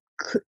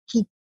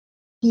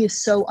he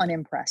is so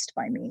unimpressed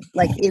by me.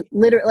 Like it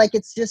literally, like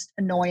it's just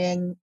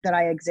annoying that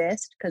I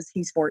exist because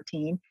he's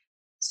 14.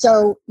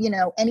 So,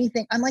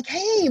 anything, I'm like,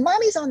 "Hey,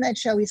 mommy's on that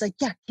show." He's like,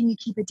 "Yeah, can you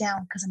keep it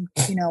down? Because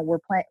we're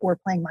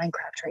playing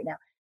Minecraft right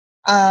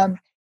now."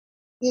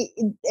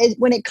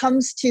 When it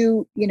comes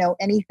to,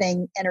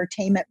 anything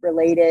entertainment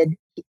related,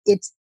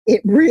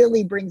 it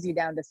really brings you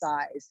down to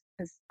size.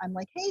 Because I'm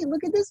like, "Hey,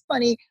 look at this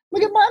funny,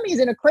 look at mommy's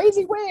in a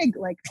crazy wig."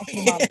 Like,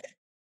 okay,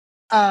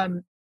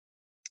 mom.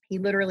 He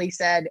literally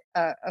said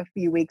a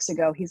few weeks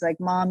ago, he's like,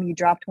 "Mom, you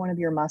dropped one of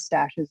your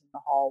mustaches in the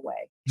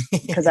hallway,"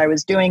 because I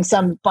was doing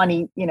some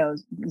funny,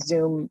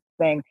 Zoom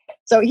thing.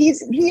 So he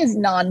is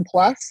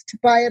nonplussed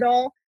by it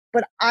all.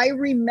 But I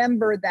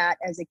remember that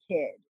as a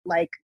kid,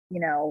 like,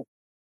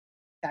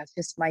 that's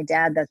just my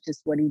dad. That's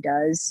just what he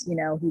does.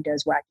 He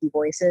does wacky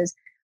voices.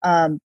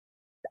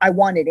 I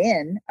wanted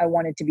in, I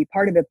wanted to be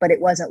part of it, but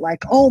it wasn't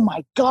like, oh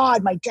my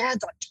God, my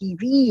dad's on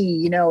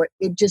TV.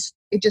 It just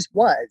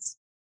was.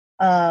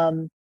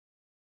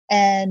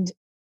 And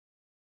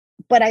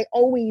but I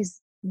always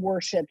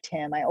worshiped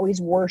him. I always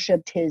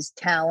worshiped his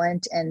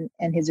talent and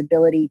his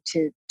ability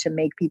to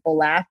make people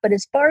laugh. But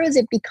as far as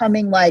it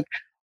becoming like,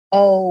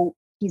 oh,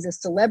 he's a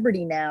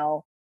celebrity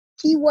now,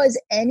 he was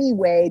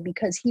anyway,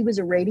 because he was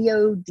a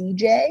radio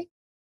DJ.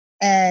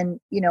 And,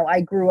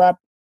 I grew up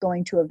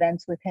going to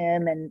events with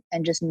him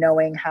and just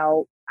knowing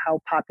how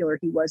popular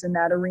he was in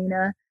that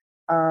arena.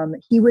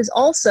 He was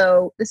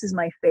also, this is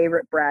my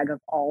favorite brag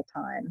of all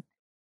time.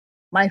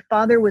 My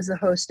father was the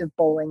host of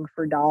Bowling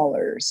for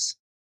Dollars.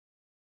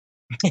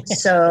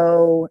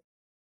 So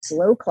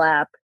slow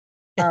clap.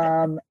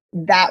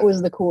 That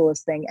was the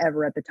coolest thing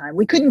ever at the time.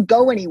 We couldn't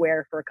go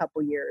anywhere for a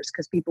couple years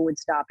because people would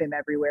stop him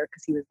everywhere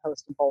because he was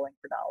hosting Bowling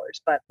for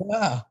Dollars. But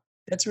wow,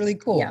 that's really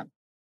cool. Yeah.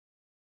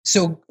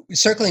 So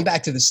circling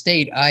back to the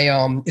state,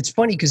 it's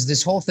funny because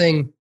this whole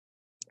thing,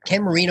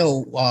 Ken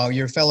Marino,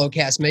 your fellow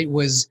castmate,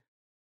 was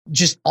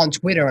just on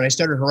Twitter, and I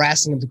started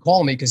harassing him to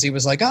call me because he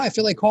was like, I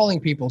feel like calling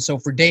people. So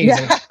for days,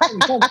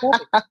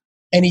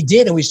 and he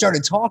did, and we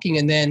started talking,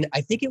 and then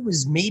I think it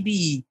was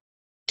maybe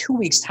 2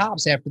 weeks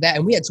tops after that,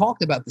 and we had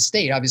talked about the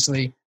state,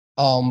 obviously,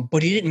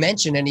 but he didn't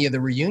mention any of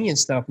the reunion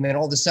stuff, and then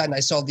all of a sudden I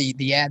saw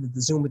the ad that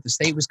the Zoom with the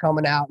state was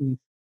coming out, and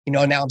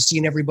now I'm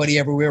seeing everybody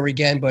everywhere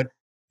again, but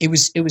it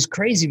was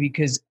crazy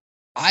because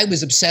I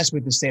was obsessed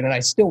with the state, and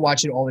I still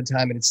watch it all the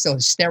time, and it's still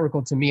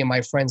hysterical to me and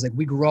my friends. Like,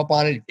 we grew up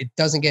on it. It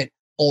doesn't get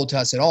old to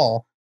us at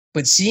all.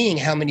 But seeing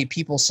how many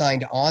people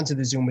signed on to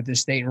the Zoom with the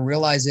state and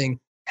realizing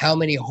how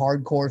many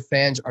hardcore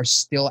fans are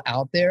still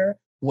out there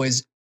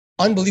was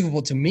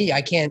unbelievable to me.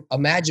 I can't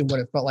imagine what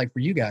it felt like for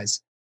you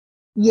guys.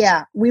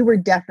 Yeah, we were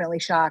definitely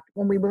shocked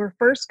when we were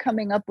first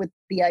coming up with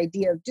the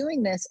idea of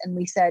doing this. And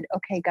we said,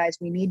 okay, guys,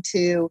 we need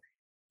to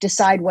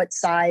decide what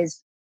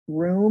size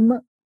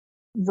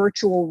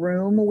virtual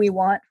room we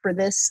want for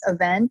this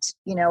event.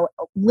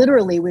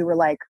 Literally we were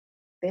like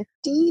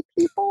 50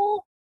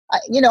 people. I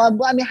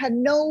had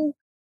no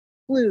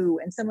clue,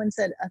 and someone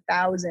said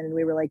 1,000, and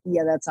we were like,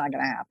 yeah, that's not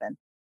going to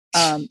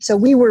happen. So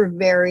we were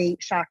very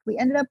shocked. We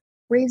ended up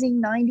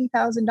raising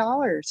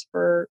 $90,000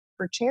 for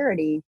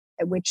charity,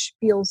 which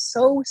feels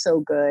so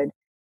good.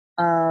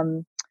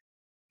 And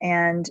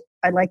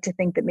I'd like to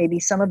think that maybe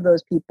some of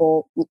those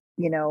people,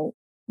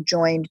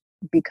 joined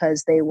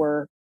because they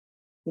were,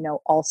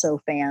 also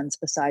fans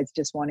besides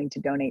just wanting to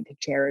donate to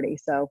charity.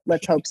 So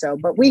let's hope so.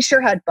 But we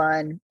sure had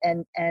fun,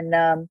 and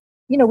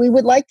we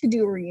would like to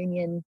do a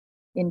reunion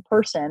in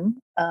person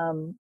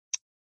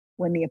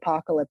when the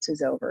apocalypse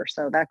is over.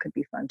 So that could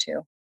be fun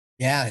too.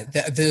 Yeah,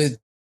 the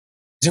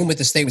Zoom with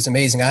the state was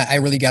amazing. I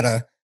really got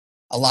a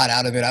lot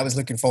out of it. I was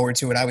looking forward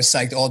to it. I was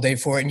psyched all day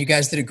for it, and you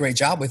guys did a great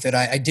job with it.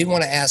 I did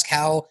want to ask,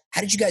 how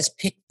did you guys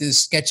pick the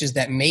sketches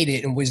that made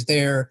it? And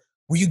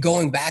were you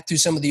going back through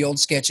some of the old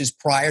sketches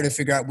prior to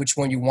figure out which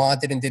one you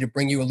wanted? And did it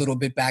bring you a little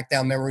bit back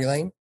down memory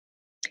lane?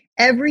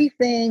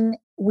 Everything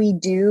we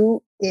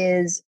do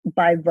is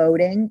by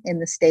voting in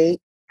the state,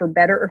 for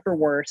better or for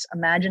worse.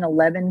 Imagine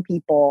 11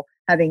 people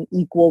having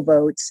equal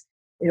votes.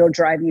 It'll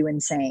drive you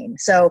insane.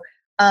 So,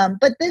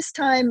 but this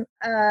time,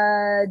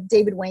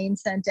 David Wayne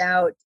sent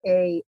out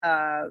a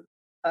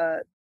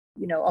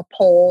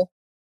poll,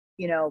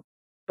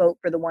 vote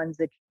for the ones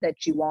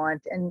that you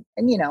want. And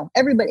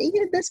everybody,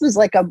 this was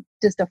like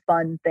just a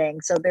fun thing.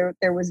 So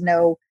there was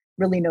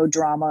really no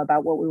drama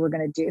about what we were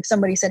going to do. If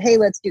somebody said, hey,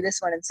 let's do this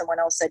one, and someone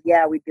else said,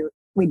 yeah, we'd do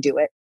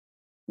it,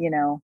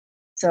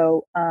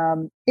 So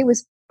it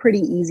was pretty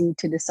easy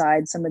to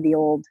decide some of the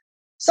old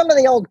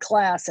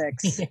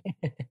classics.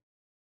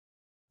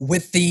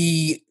 With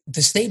the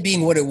state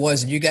being what it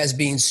was, and you guys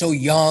being so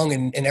young,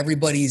 and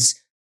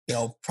everybody's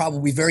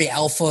probably very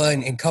alpha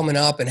and coming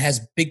up and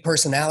has big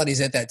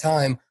personalities at that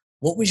time,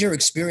 what was your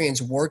experience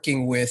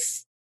working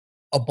with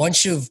a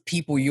bunch of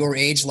people your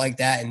age like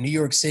that in New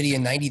York City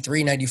in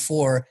 93,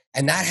 94,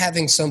 and not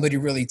having somebody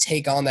really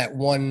take on that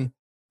one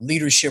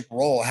leadership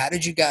role? How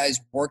did you guys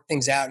work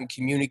things out and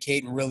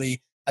communicate and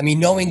really,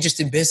 knowing just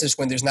in business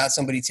when there's not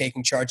somebody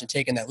taking charge and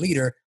taking that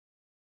leader,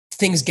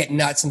 things get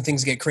nuts and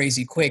things get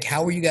crazy quick.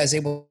 How were you guys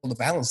able to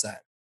balance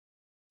that?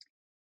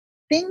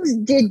 Things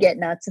did get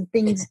nuts and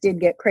things did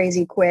get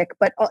crazy quick,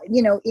 but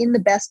in the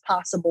best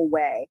possible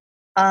way.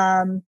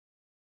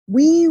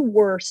 We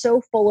were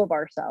so full of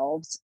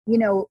ourselves.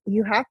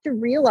 You have to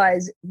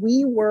realize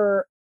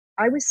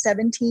I was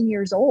 17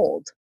 years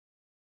old.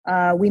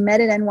 We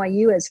met at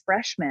NYU as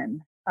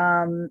freshmen.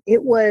 I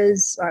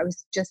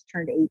was just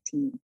turned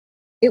 18.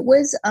 It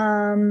was,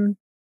 I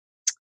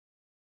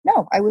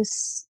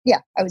was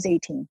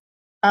 18.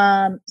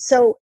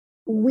 So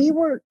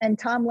and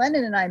Tom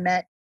Lennon and I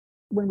met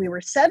when we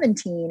were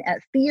 17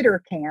 at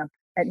theater camp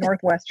at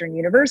Northwestern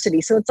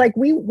University. So it's like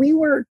we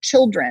were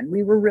children.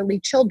 We were really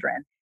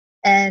children.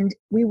 And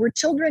we were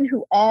children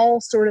who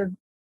all sort of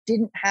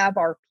didn't have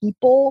our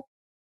people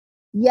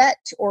yet,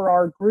 or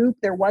our group.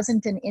 There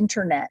wasn't an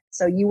internet.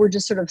 So you were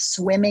just sort of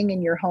swimming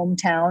in your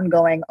hometown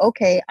going,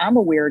 okay, I'm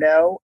a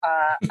weirdo.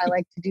 I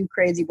like to do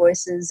crazy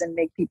voices and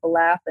make people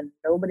laugh, and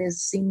nobody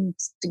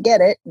seems to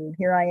get it. And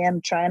here I am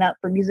trying out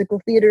for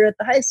musical theater at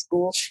the high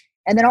school.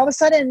 And then all of a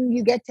sudden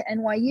you get to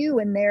NYU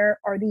and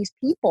there are these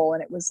people,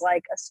 and it was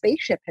like a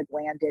spaceship had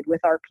landed with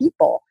our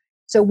people.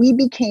 So we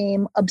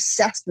became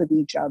obsessed with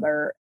each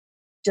other,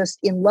 just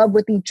in love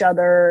with each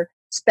other,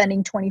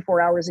 spending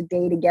 24 hours a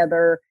day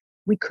together.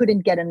 We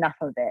couldn't get enough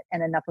of it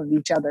and enough of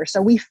each other.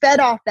 So we fed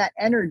off that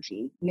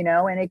energy,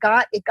 and it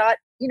got, it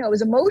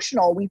was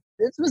emotional.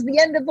 This was the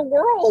end of the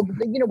world.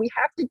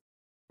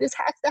 This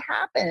has to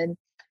happen.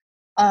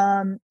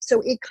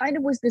 So it kind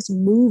of was this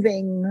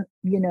moving,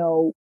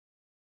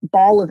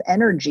 ball of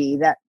energy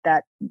that,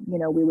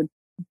 we would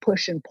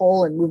push and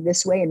pull and move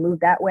this way and move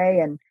that way.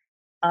 And,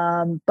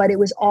 but it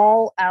was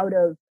all out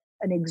of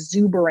an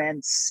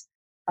exuberance,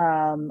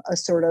 a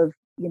sort of,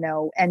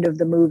 end of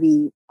the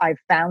movie, I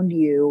found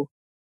you,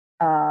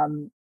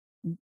 that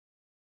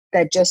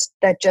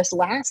just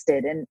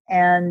lasted.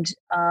 And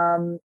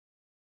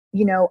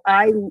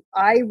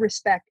I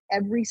respect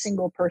every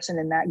single person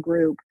in that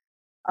group.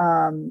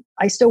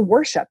 I still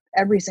worship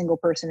every single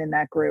person in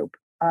that group.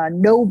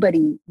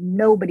 Nobody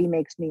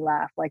makes me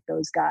laugh like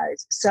those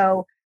guys.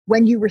 So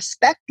when you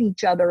respect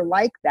each other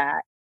like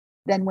that,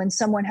 then when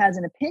someone has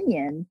an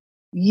opinion,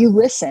 you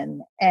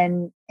listen.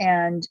 And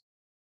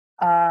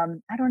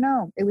I don't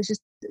know, it was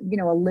just,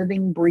 a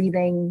living,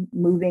 breathing,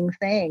 moving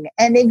thing,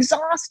 and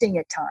exhausting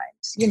at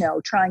times,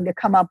 trying to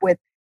come up with,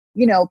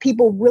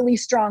 people really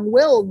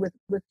strong-willed with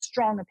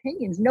strong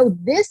opinions. No,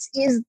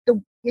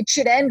 it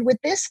should end with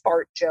this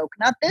fart joke,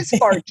 not this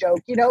fart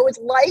joke. It's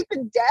life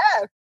and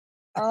death.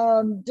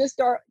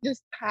 Just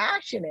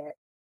passionate.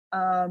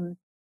 But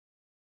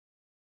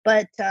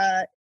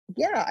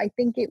yeah, I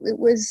think it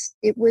was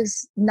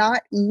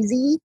not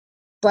easy,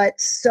 but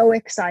so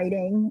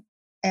exciting.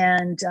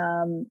 And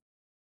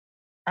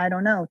I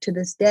don't know, to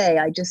this day,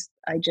 I just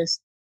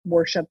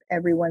worship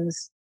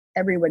everybody's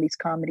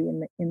comedy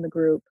in the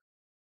group.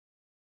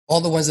 All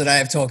the ones that I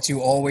have talked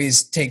to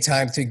always take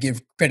time to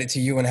give credit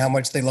to you and how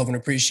much they love and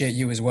appreciate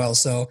you as well.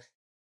 So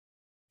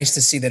nice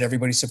to see that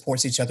everybody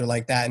supports each other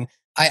like that. And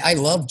I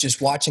love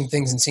just watching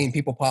things and seeing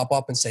people pop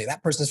up and say,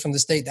 that person's from the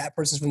state, that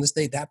person's from the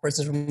state, that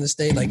person's from the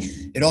state. Like,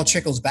 it all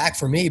trickles back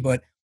for me.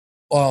 But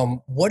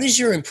what is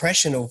your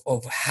impression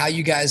of how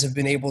you guys have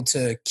been able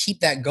to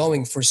keep that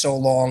going for so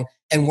long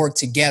and work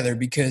together?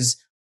 Because,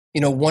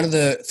 one of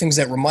the things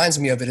that reminds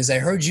me of it is I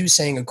heard you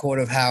saying a quote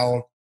of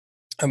how,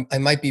 I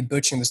might be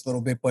butchering this a little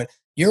bit, but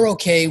you're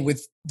okay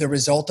with the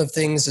result of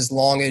things as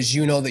long as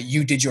you know that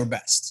you did your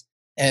best.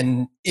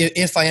 And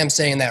if I am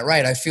saying that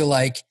right, I feel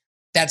like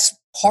that's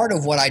part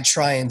of what I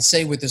try and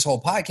say with this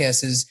whole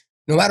podcast is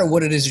no matter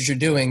what it is that you're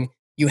doing,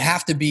 you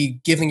have to be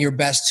giving your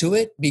best to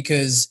it,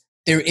 because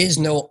there is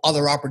no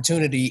other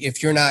opportunity.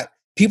 If you're not,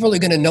 people are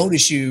going to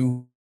notice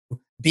you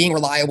being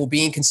reliable,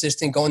 being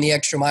consistent, going the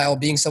extra mile,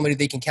 being somebody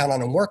they can count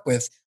on and work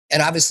with.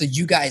 And obviously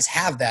you guys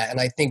have that. And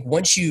I think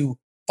once you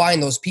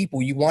find those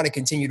people, you want to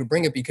continue to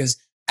bring it, because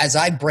as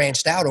I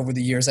branched out over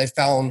the years, I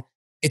found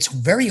it's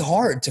very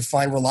hard to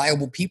find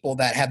reliable people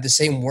that have the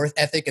same worth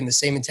ethic and the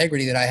same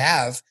integrity that I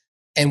have.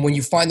 And when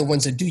you find the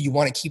ones that do, you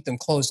want to keep them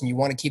close and you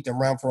want to keep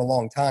them around for a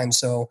long time.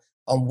 So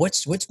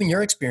what's been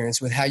your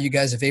experience with how you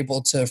guys have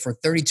able to, for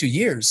 32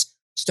 years,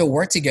 still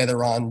work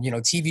together on,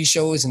 TV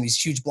shows and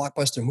these huge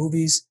blockbuster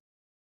movies?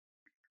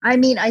 I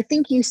mean, I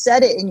think you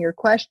said it in your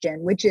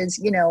question, which is,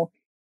 you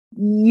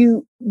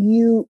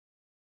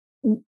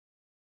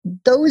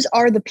those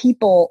are the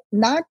people,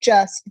 not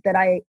just that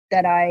I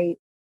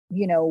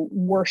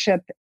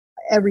worship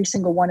every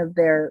single one of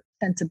their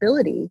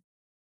sensibility,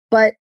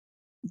 but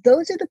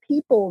those are the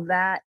people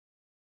that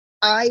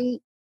I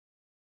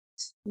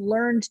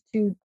learned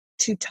to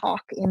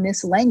talk in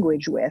this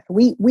language with.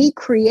 We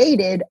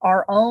created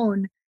our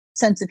own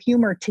sense of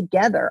humor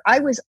together. I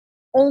was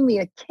only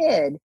a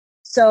kid,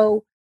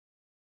 so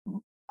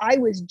I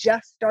was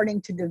just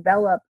starting to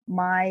develop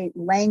my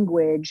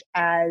language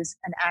as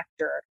an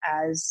actor,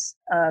 as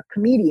a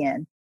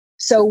comedian.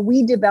 So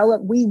we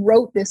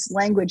wrote this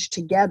language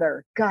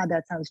together. God,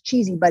 that sounds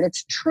cheesy, but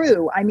it's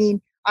true. I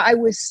mean, I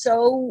was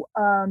so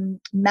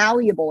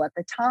malleable at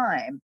the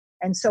time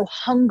and so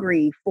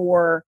hungry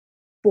for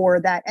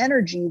that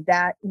energy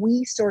that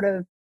we sort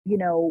of,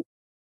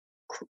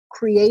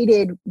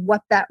 created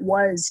what that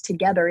was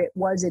together. It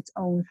was its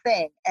own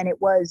thing, and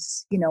it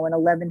was, an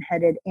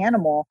 11-headed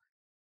animal.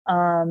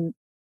 And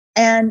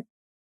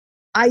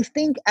I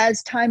think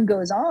as time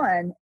goes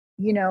on,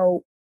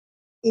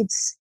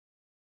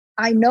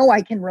 I know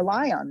I can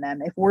rely on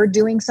them. If we're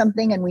doing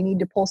something and we need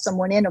to pull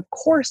someone in, of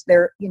course,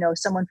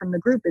 someone from the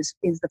group is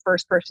the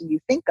first person you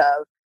think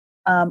of.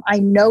 I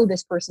know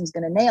this person's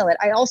going to nail it.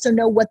 I also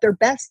know what they're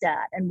best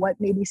at and what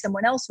maybe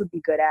someone else would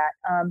be good at.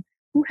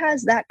 Who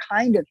has that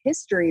kind of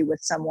history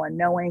with someone,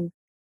 knowing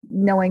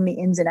the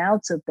ins and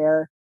outs of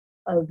their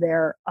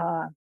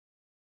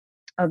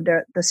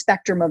the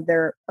spectrum of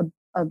their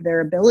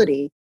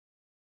ability.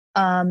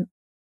 I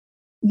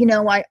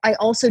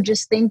also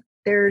just think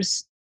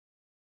there's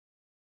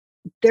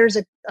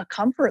a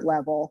comfort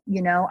level,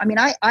 I mean,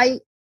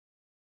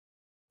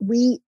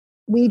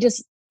 we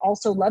just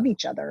also love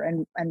each other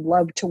and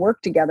love to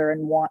work together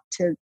and want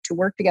to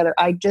work together.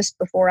 I just,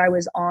 before I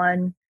was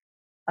on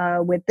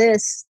with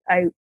this,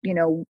 I,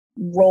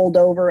 rolled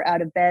over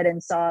out of bed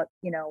and saw,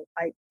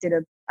 I did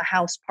a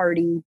house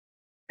party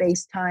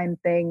FaceTime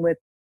thing with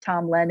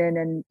Tom Lennon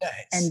and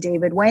Nice.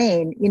 David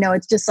Wayne.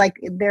 It's just like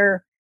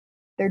they're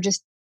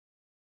just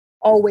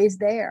always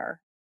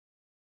there.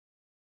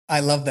 I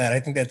love that.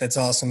 I think that's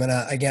awesome. And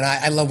again,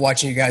 I love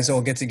watching you guys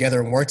all get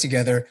together and work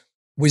together.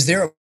 Was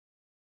there,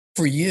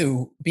 for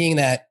you, being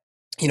that,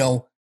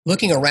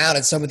 looking around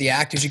at some of the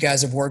actors you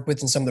guys have worked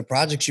with and some of the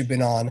projects you've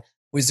been on,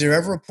 was there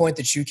ever a point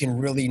that you can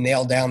really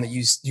nail down that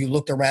you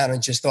looked around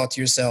and just thought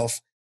to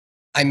yourself,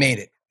 I made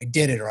it, I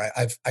did it, or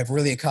I've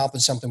really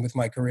accomplished something with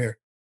my career?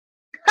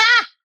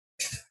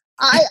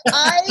 I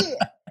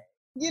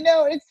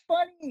it's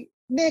funny,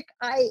 Nick,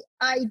 I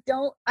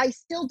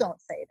still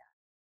don't say that.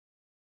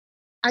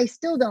 I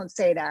still don't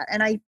say that.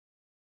 And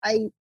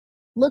I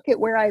look at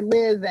where I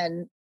live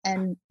and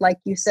like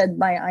you said,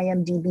 my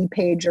IMDb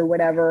page or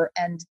whatever,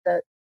 and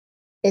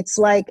it's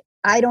like,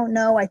 I don't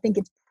know. I think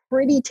it's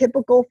pretty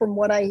typical from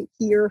what I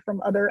hear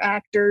from other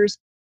actors,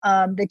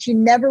 that you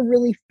never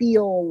really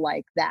feel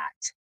like that.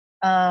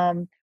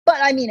 But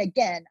I mean,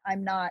 again,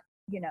 I'm not,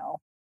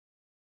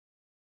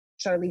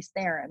 Charlize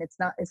Theron. It's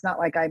not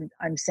like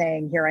I'm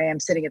saying here I am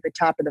sitting at the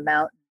top of the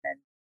mountain.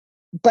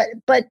 But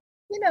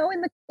in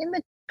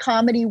the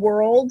comedy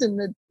world, in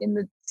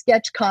the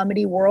sketch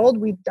comedy world,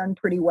 we've done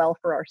pretty well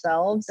for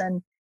ourselves.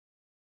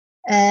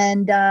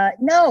 And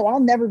no, I'll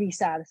never be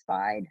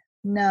satisfied.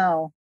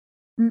 No.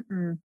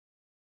 Mm-mm.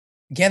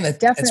 Again, that's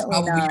Definitely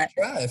probably your not.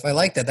 drive. I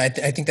like that. I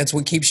think that's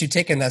what keeps you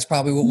ticking. That's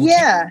probably what will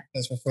Yeah.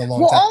 keep you for a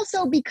long Well, time.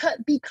 also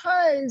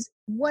because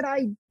what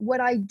I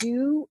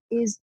do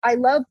is I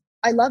love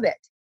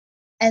it.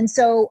 And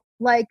so,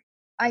 like,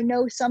 I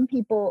know some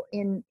people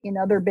in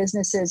other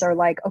businesses are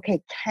like,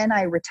 okay, can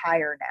I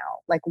retire now?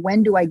 Like,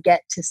 when do I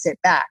get to sit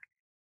back?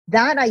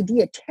 That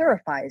idea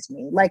terrifies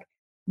me. Like,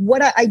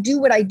 I do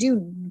what I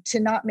do to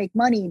not make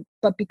money,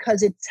 but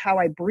because it's how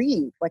I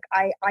breathe. Like,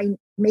 I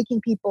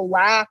making people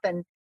laugh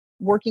and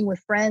working with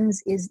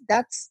friends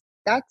that's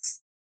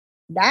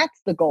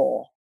the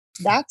goal.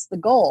 That's the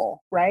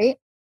goal, right?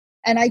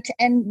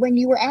 And when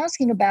you were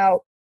asking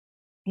about,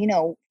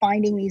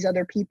 finding these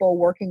other people,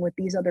 working with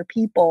these other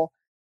people,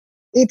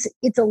 it's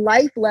a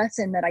life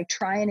lesson that I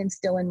try and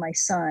instill in my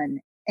son.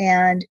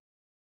 And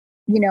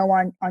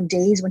on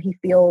days when he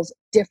feels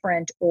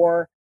different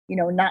or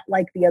not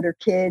like the other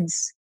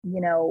kids,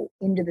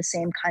 into the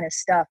same kind of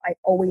stuff, I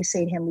always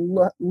say to him,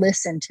 look,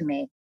 listen to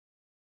me.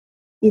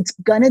 It's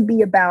going to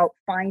be about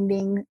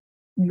finding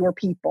your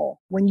people.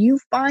 When you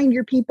find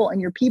your people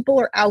and your people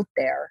are out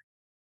there,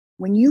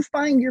 when you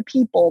find your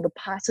people, the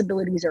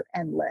possibilities are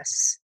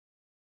endless.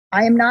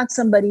 I am not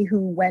somebody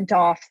who went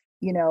off,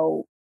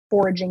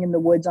 foraging in the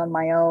woods on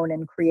my own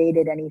and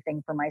created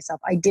anything for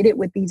myself. I did it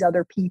with these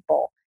other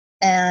people.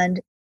 And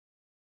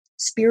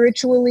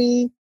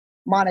spiritually,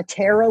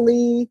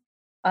 monetarily,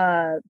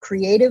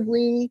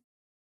 creatively,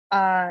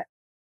 I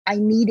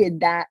needed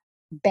that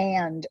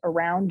band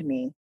around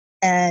me.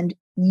 And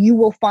you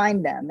will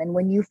find them. And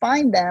when you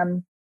find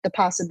them, the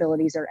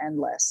possibilities are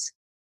endless.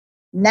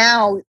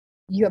 Now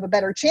you have a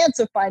better chance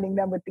of finding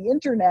them with the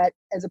internet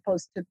as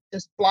opposed to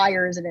just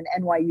flyers in an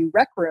NYU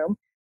rec room.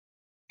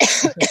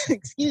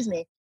 Excuse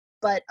me.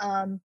 But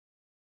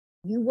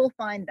you will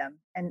find them.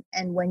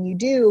 And when you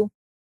do,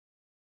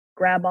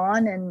 grab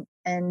on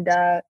and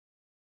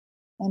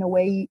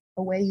away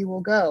you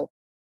will go.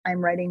 I'm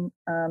writing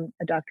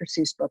a Dr.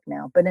 Seuss book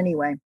now. But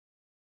anyway.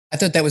 I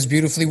thought that was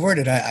beautifully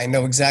worded. I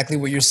know exactly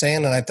what you're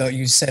saying, and I thought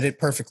you said it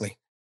perfectly.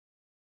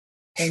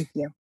 Thank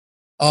you.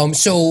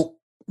 So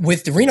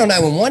with the Reno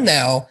 911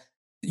 now,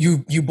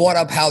 you brought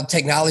up how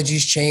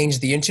technology's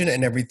changed, the internet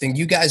and everything.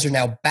 You guys are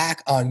now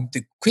back on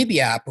the Quibi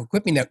app or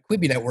Quibi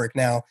Network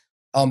now.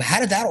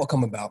 How did that all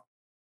come about?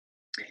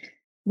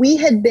 We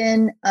had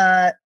been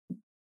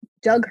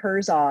Doug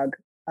Herzog,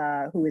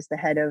 who is the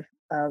head of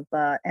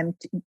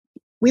MT.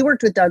 We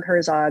worked with Doug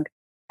Herzog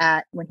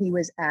when he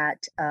was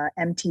at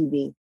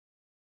MTV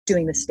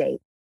doing The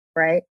State,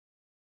 right?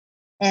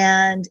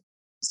 And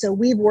so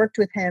we've worked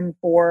with him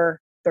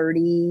for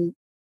 30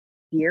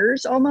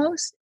 years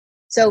almost.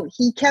 So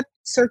he kept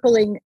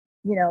circling,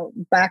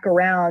 back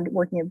around,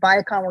 working at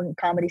Viacom, working at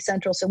Comedy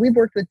Central. So we've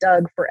worked with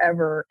Doug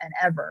forever and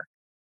ever.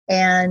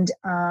 And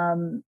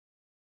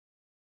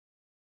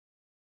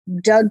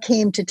Doug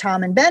came to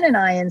Tom and Ben and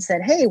I and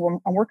said, hey,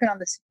 I'm working on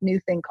this new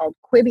thing called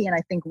Quibi, and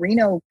I think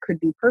Reno could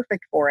be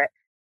perfect for it.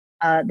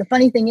 The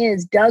funny thing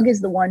is, Doug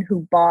is the one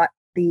who bought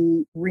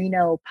the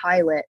Reno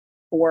pilot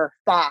for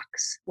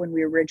Fox when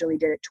we originally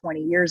did it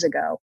 20 years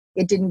ago.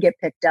 It didn't get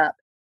picked up.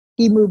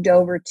 He moved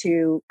over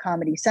to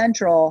Comedy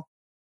Central.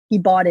 He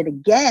bought it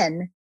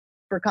again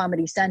for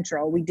Comedy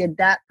Central. We did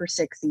that for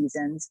 6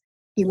 seasons.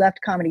 He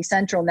left Comedy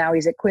Central. Now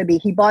he's at Quibi.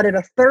 He bought it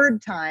a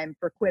third time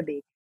for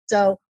Quibi.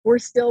 So we're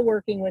still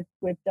working with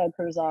Doug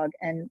Herzog,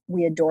 and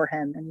we adore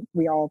him. And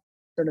we all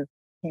sort of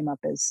came up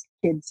as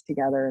kids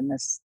together in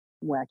this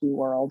wacky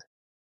world.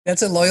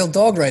 That's a loyal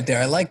dog right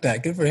there. I like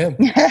that. Good for him.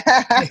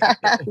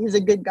 He's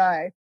a good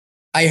guy.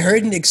 I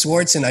heard Nick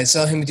Swartzen. I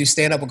saw him do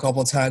stand-up a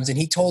couple of times, and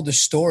he told a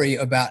story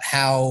about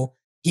how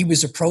he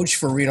was approached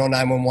for Reno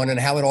 911 and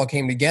how it all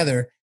came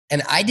together.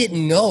 And I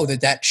didn't know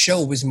that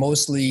show was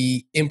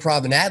mostly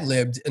improv and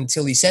ad-libbed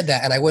until he said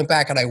that. And I went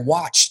back and I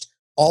watched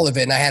all of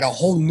it, and I had a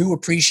whole new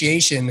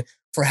appreciation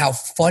for how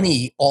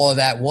funny all of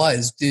that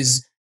was.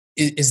 Is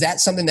that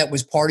something that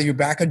was part of your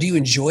background? Do you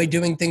enjoy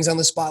doing things on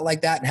the spot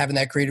like that and having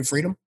that creative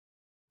freedom?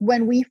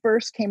 When we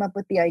first came up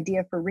with the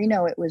idea for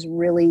Reno, it was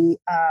really,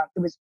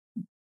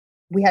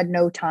 we had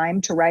no time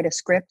to write a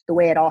script. The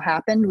way it all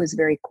happened was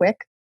very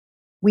quick.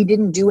 We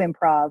didn't do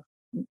improv.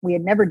 We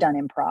had never done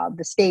improv.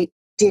 The state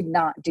did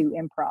not do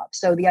improv.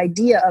 So the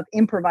idea of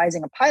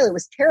improvising a pilot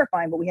was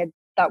terrifying, but we had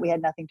thought we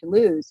had nothing to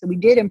lose. So we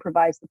did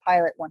improvise the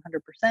pilot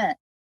 100%.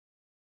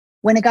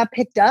 When it got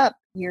picked up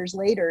years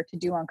later to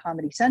do on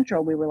Comedy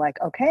Central, we were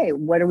like, okay,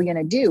 what are we going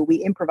to do? We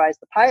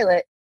improvised the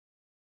pilot.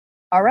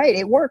 All right,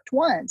 it worked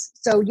once.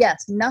 So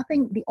yes,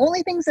 nothing, the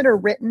only things that are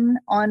written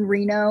on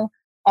Reno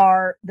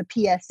are the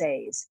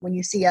PSAs. When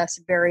you see us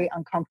very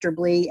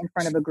uncomfortably in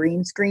front of a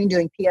green screen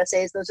doing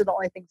PSAs, those are the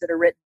only things that are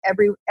written.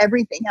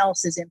 Everything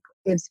else is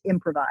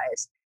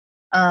improvised.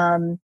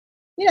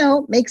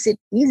 Makes it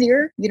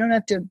easier. You don't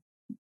have to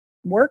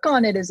work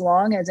on it as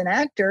long as an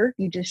actor.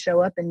 You just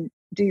show up and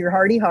do your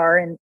hardy har,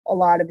 and a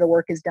lot of the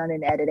work is done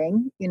in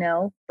editing,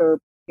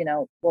 well,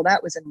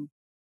 that was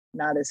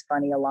not as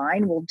funny a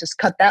line. We'll just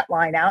cut that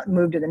line out and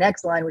move to the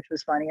next line, which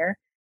was funnier.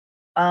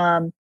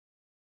 I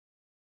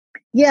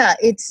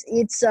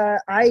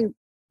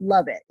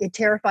love it. It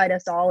terrified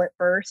us all at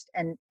first,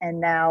 and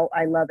now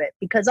I love it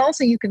because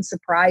also you can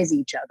surprise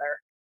each other.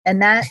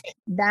 And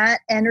that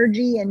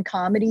energy in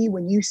comedy,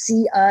 when you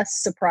see us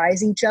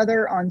surprise each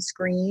other on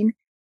screen,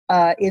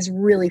 is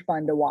really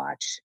fun to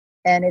watch.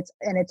 And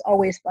it's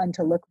always fun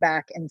to look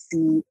back and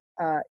see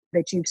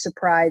that you've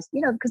surprised,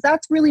 because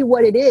that's really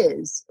what it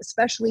is.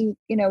 Especially,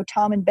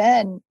 Tom and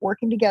Ben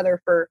working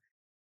together for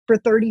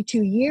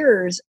 32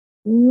 years.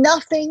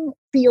 Nothing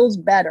feels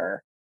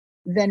better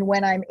than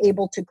when I'm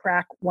able to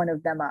crack one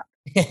of them up.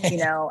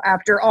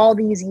 After all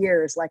these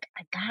years, like,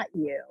 I got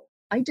you.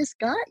 I just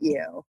got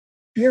you.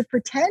 You're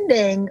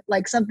pretending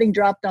like something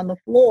dropped on the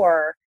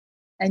floor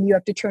and you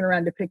have to turn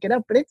around to pick it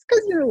up, but it's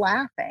because you're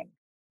laughing.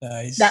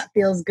 Nice. That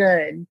feels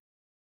good.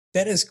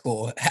 That is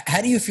cool.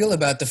 How do you feel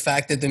about the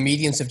fact that the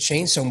mediums have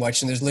changed so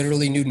much and there's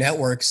literally new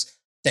networks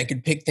that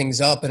could pick things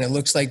up, and it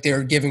looks like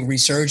they're giving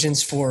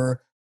resurgence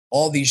for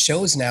all these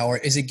shows now? Or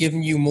is it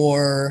giving you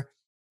more,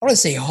 I don't want to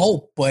say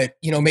hope, but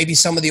maybe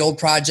some of the old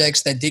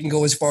projects that didn't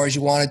go as far as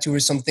you wanted to, or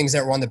some things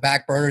that were on the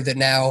back burner that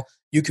now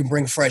you can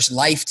bring fresh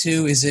life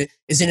to? Is it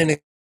an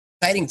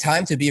exciting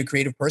time to be a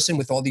creative person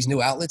with all these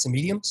new outlets and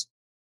mediums?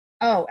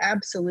 Oh,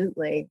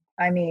 absolutely.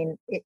 I mean,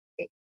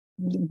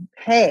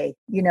 hey,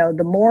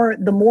 the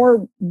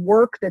more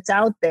work that's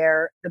out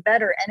there, the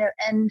better.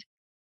 And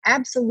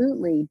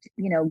absolutely,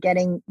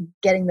 getting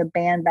the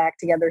band back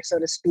together, so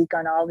to speak,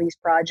 on all these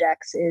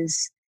projects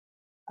is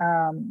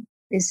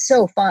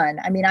so fun.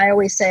 I mean, I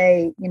always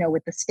say,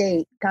 with the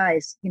state,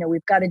 guys,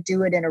 we've got to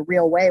do it in a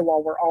real way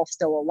while we're all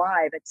still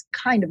alive. It's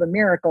kind of a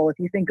miracle if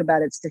you think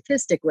about it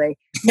statistically.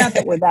 Not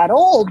that we're that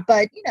old,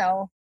 but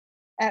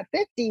at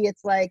 50,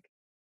 it's like,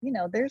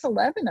 there's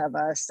 11 of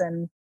us,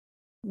 and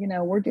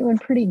we're doing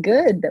pretty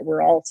good that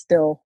we're all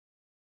still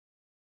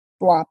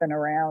flopping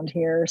around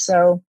here.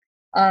 So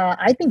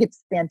I think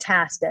it's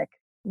fantastic.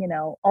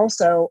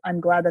 Also, I'm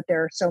glad that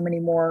there are so many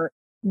more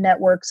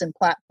networks and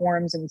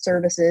platforms and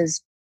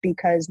services,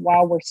 because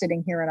while we're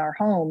sitting here in our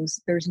homes,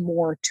 there's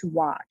more to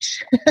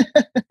watch.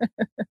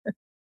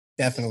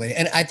 Definitely.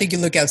 And I think you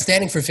look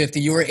outstanding for 50.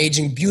 You are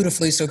aging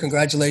beautifully. So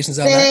congratulations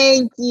on that.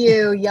 Thank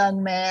you,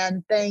 young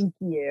man. Thank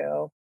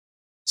you.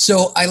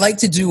 So I like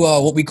to do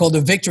what we call the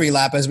victory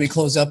lap as we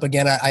close up.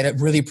 Again, I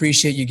really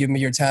appreciate you giving me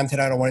your time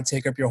today. I don't want to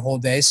take up your whole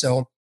day.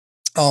 So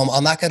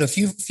I'll knock out a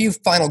few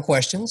final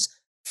questions.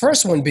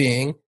 First one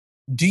being,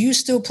 do you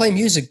still play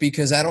music?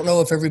 Because I don't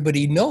know if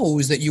everybody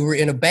knows that you were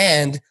in a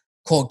band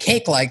called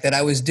Cake Like that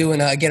I was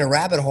doing, again, a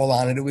rabbit hole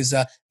on it. It was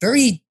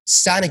very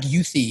Sonic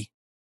Youthy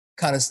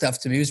kind of stuff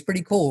to me. It was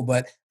pretty cool,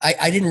 but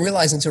I didn't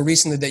realize until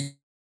recently that you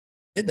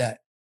did that.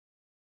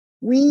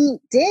 We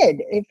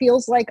did. It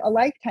feels like a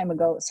lifetime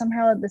ago.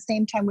 Somehow at the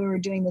same time we were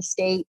doing the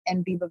state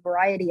and Viva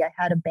Variety, I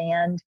had a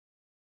band,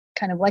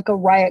 kind of like a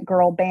Riot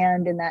Girl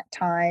band in that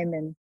time,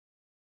 and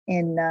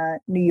in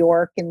New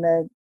York in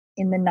the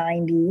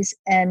 90s.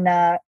 And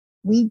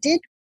we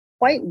did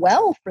quite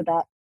well for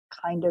that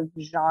kind of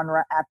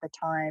genre at the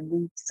time.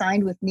 We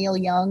signed with Neil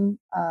Young.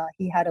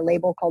 He had a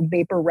label called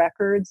Vapor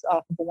Records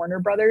off of Warner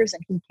Brothers,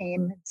 and he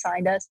came and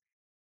signed us.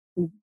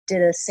 We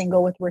did a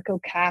single with Rick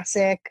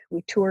Ocasek.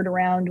 We toured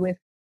around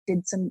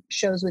did some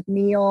shows with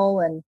Neil,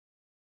 and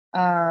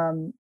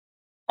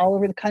all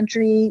over the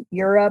country,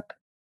 Europe.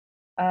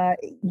 Uh,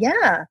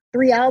 yeah,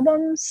 3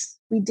 albums.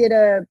 We did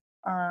our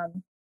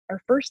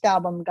first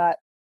album got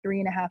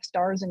 3.5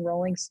 stars in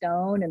Rolling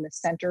Stone, and the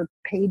center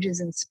pages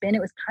in Spin. It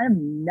was kind of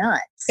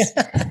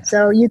nuts.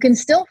 So you can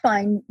still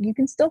find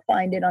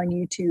it on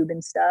YouTube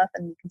and stuff,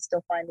 and you can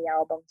still find the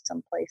album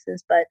some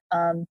places. But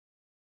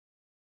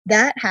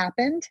that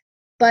happened.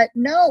 But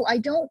no, I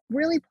don't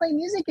really play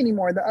music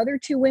anymore. The other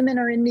 2 women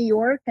are in New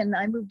York, and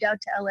I moved out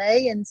to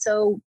LA, and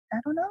so I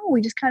don't know.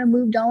 We just kind of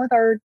moved on with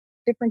our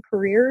different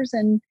careers,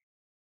 and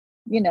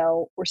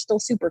we're still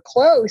super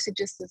close. It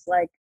just is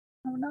like,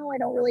 oh no, I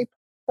don't really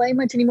play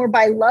much anymore,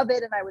 but I love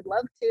it and I would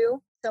love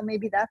to. So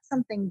maybe that's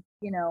something,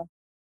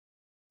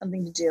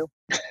 something to do.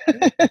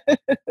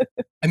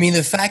 I mean,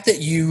 the fact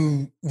that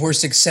you were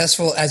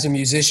successful as a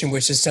musician,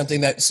 which is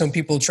something that some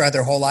people try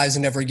their whole lives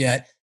and never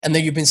get, and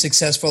then you've been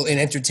successful in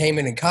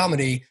entertainment and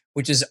comedy,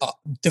 which is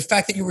the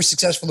fact that you were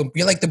successful.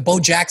 You're like the Bo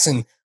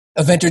Jackson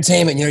of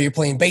entertainment. You're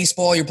playing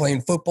baseball, you're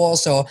playing football.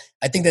 So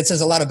I think that says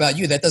a lot about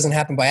you. That doesn't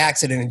happen by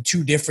accident in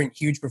 2 different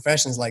huge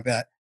professions like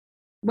that.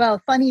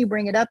 Well, funny you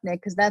bring it up, Nick,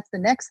 because that's the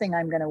next thing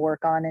I'm going to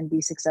work on and be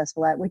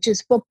successful at, which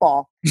is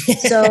football.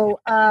 So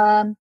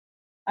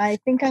I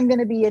think I'm going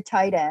to be a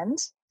tight end.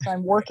 So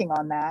I'm working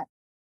on that.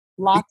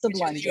 Lots of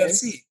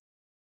lunges.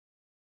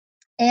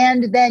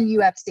 And then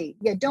UFC.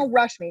 Yeah, don't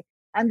rush me.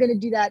 I'm going to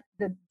do that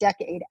the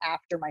decade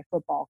after my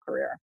football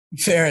career.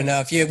 Fair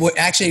enough. Yeah. Well,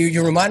 actually,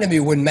 you reminded me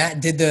when Matt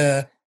did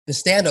the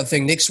stand-up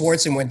thing, Nick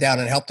Swartzen went down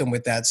and helped him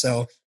with that.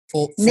 So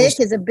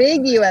Nick is a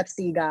big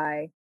UFC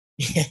guy.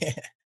 Yeah.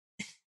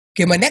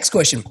 Okay, my next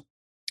question.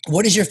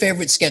 What is your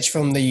favorite sketch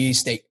from the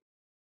state?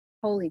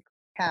 Holy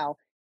cow.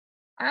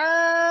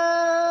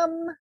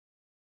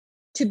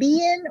 To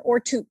be in or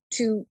to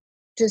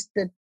just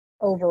the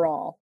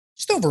overall?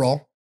 Just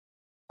overall.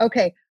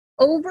 Okay.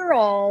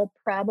 Overall,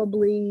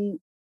 probably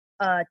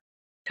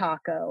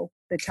Taco,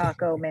 the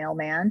Taco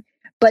Mailman.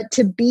 But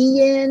to be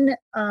in,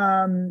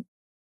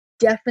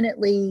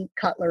 definitely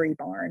Cutlery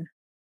Barn.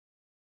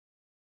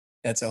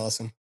 That's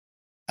awesome.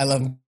 I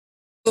love them.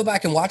 Go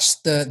back and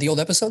watch the old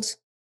episodes?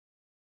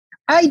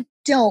 I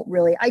don't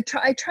really. I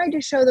tried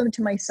to show them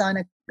to my son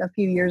a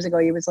few years ago.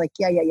 He was like,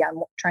 yeah.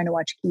 I'm trying to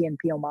watch Key and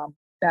Peele, Mom.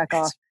 Back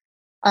off.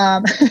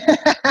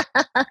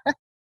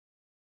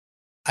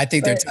 I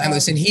think they're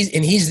timeless. And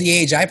he's the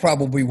age I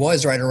probably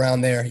was right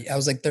around there. I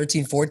was like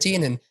 13,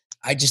 14. And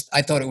I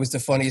thought it was the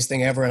funniest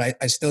thing ever. And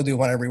I still do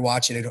when I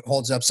rewatch it. It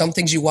holds up. Some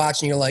things you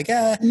watch and you're like,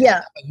 yeah,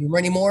 not humor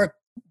anymore.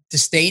 The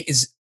state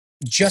is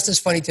just as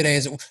funny today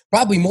as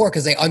probably more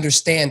because they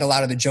understand a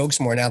lot of the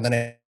jokes more now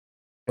than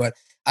but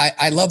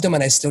I love them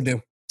and I still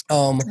do.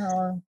 You're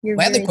my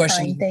very other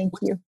question, kind. Thank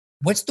you.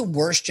 What's the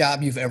worst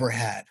job you've ever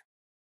had?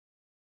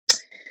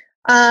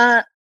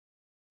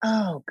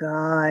 Oh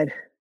God.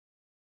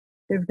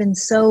 There've been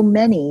so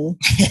many.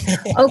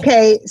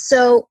 Okay,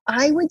 so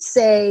I would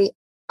say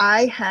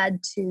I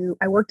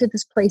worked at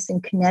this place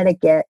in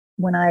Connecticut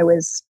when I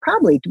was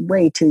probably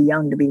way too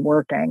young to be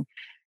working.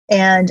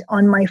 And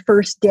on my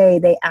first day,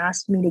 they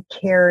asked me to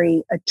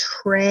carry a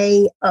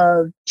tray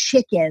of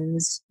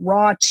chickens,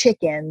 raw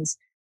chickens,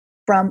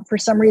 for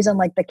some reason,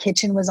 like the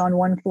kitchen was on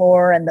one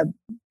floor and the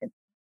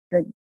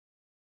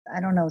I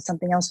don't know,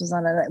 something else was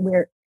on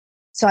it.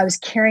 So I was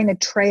carrying a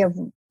tray of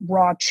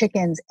raw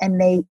chickens,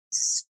 and they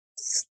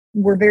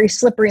were very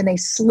slippery and they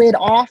slid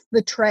off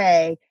the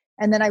tray.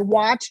 And then I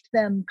watched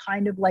them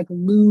kind of like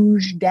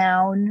luge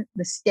down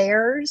the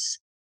stairs.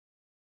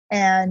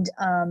 And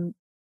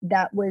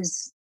that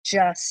was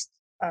just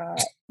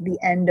the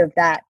end of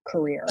that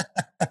career.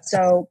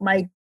 So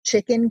my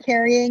chicken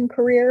carrying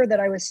career that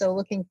I was so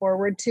looking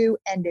forward to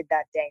ended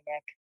that day,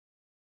 Nick.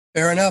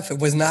 Fair enough. It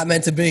was not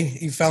meant to be.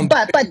 You found,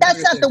 but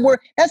that's not the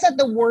worst. That's not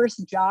the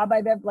worst job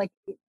I've ever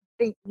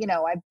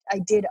I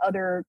did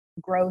other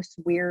gross,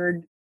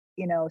 weird,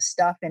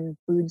 stuff in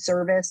food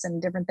service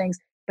and different things.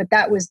 But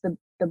that was the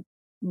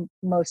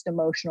most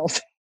emotional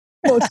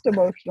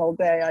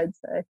day, I'd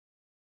say.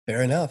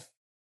 Fair enough.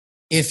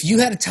 If you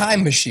had a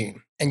time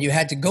machine and you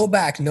had to go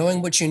back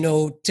knowing what you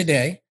know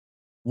today,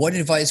 what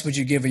advice would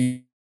you give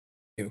you?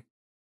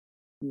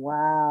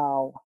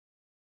 Wow.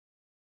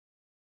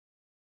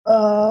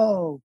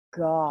 Oh,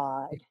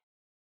 God.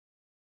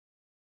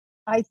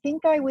 I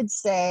think I would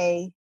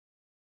say,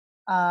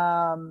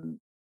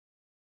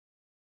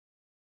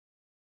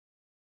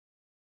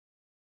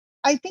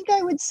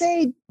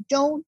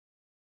 don't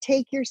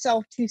take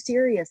yourself too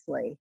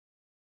seriously.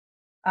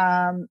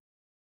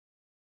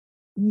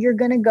 You're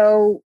going to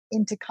go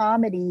into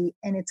comedy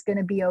and it's going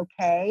to be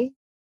okay,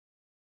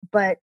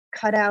 but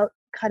cut out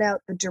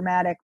the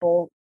dramatic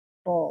bull.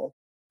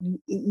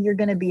 You're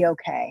going to be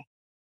okay.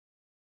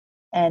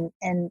 And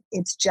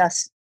it's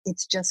just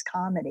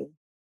comedy.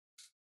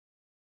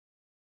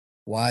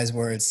 Wise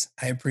words.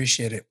 I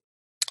appreciate it.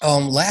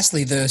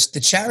 Lastly,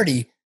 the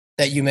charity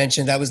that you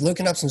mentioned, I was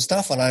looking up some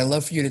stuff on it. I'd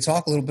love for you to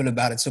talk a little bit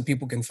about it so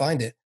people can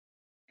find it.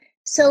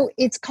 So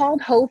it's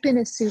called Hope in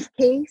a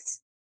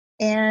Suitcase,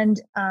 and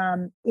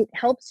it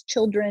helps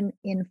children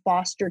in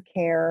foster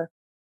care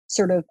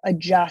sort of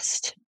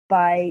adjust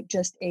by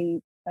just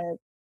a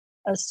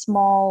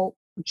small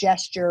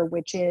gesture,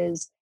 which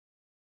is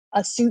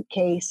a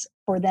suitcase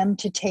for them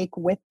to take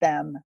with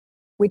them,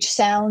 which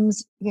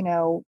sounds,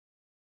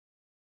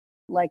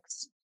 like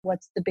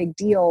what's the big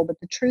deal? But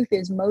the truth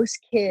is, most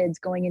kids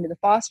going into the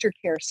foster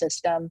care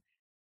system,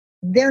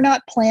 they're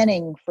not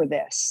planning for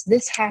this.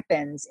 This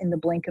happens in the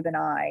blink of an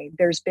eye.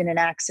 There's been an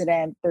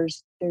accident.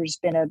 There's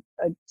been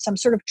some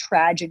sort of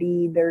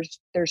tragedy. There's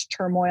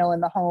turmoil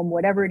in the home,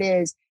 whatever it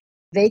is.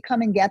 They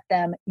come and get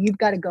them. You've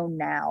got to go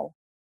now.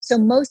 So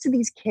most of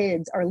these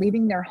kids are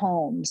leaving their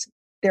homes,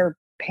 their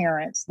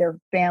parents, their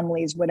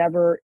families,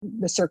 whatever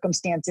the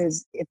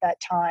circumstances at that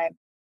time,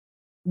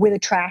 with a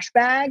trash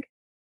bag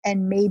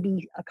and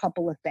maybe a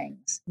couple of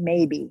things,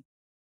 maybe.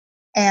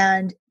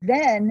 And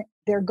then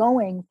they're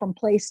going from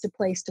place to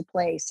place to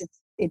place.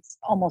 It's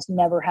almost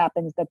never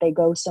happens that they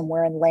go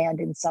somewhere and land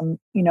in some,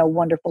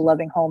 wonderful,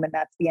 loving home, and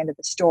that's the end of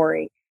the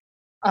story.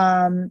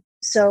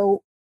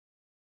 So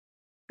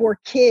for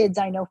kids,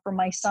 I know for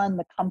my son,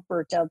 the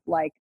comfort of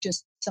like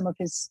just some of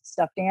his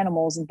stuffed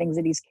animals and things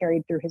that he's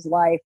carried through his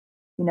life,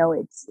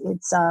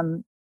 it's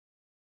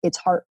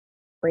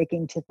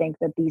heartbreaking to think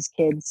that these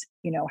kids,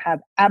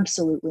 have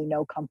absolutely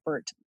no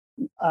comfort.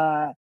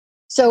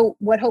 So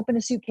what Hope in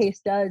a Suitcase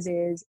does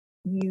is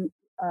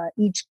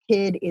each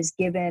kid is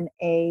given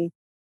a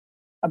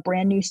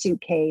brand new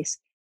suitcase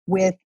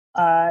with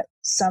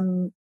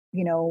some,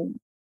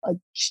 a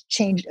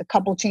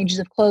couple changes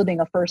of clothing,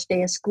 a first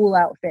day of school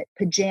outfit,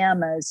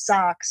 pajamas,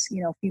 socks,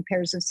 a few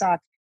pairs of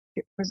socks,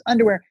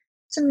 underwear,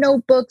 some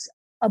notebooks,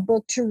 a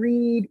book to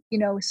read,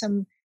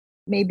 some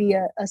maybe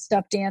a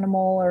stuffed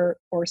animal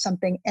or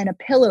something, and a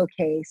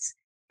pillowcase.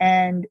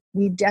 And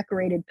we've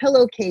decorated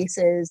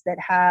pillowcases that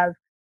have,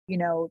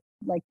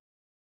 like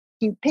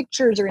cute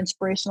pictures or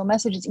inspirational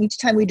messages. Each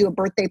time we do a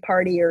birthday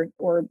party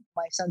or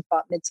my son's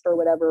bat mitzvah or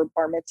whatever,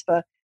 bar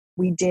mitzvah,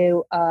 we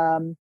do,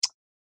 the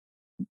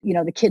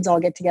kids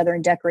all get together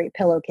and decorate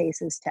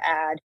pillowcases to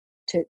add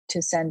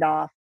to send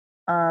off.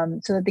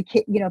 So that the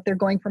kid, if they're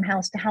going from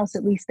house to house,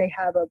 at least they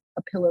have a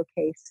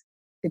pillowcase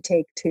to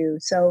take too.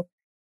 So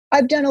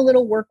I've done a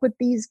little work with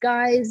these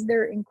guys.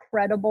 They're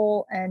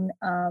incredible. And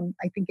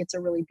I think it's a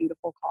really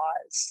beautiful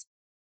cause.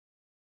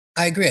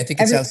 I agree. I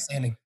think it's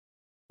outstanding.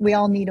 We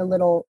all need a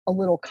little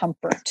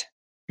comfort.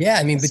 Yeah.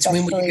 I mean,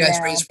 between what you guys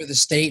raise for the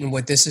state and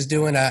what this is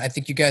doing, I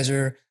think you guys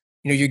are,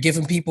 you're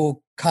giving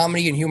people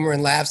comedy and humor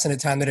and laughs in a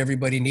time that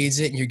everybody needs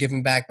it. And you're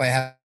giving back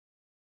by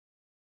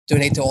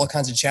donate to all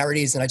kinds of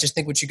charities. And I just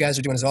think what you guys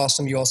are doing is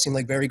awesome. You all seem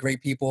like very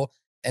great people.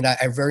 And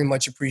I very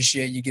much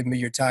appreciate you giving me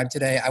your time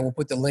today. I will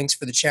put the links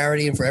for the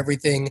charity and for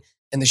everything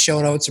in the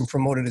show notes and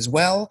promote it as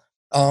well.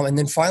 And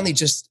then finally,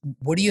 just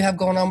what do you have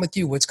going on with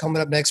you? What's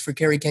coming up next for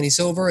Kerri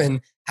Kenney-Silver,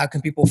 and how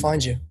can people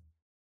find you?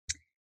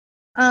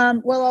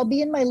 Well, I'll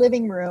be in my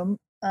living room,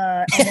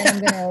 and then I'm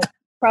going to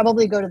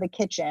probably go to the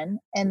kitchen.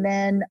 And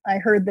then I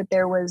heard that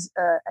there was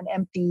an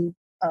empty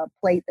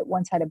plate that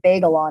once had a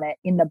bagel on it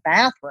in the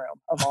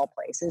bathroom of all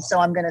places. So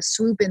I'm going to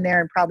swoop in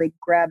there and probably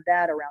grab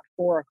that around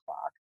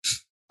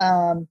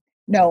 4:00.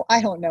 No,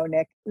 I don't know,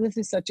 Nick. This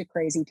is such a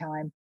crazy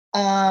time.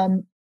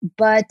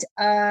 But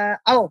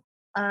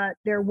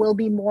there will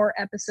be more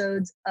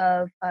episodes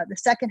of the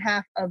second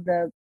half of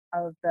the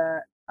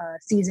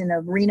season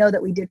of Reno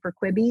that we did for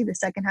Quibi. The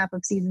second half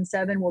of season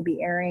 7 will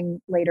be airing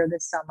later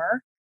this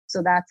summer.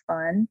 So that's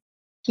fun.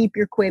 Keep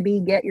your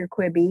Quibi, get your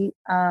Quibi.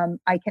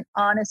 I can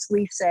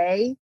honestly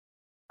say,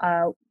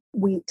 Tom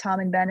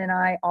and Ben and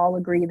I all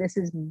agree this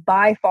is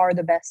by far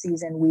the best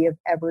season we have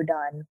ever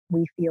done.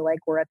 We feel like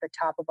we're at the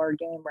top of our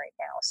game right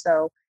now.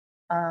 So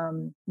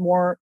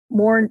more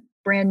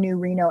brand new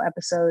Reno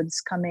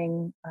episodes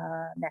coming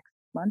next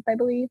month, I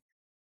believe,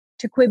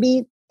 to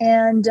Quibi.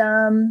 And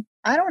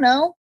I don't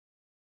know,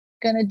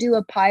 gonna do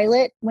a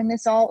pilot when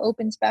this all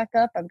opens back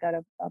up. I've got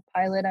a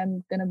pilot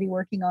I'm gonna be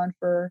working on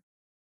for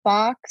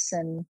Fox,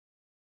 and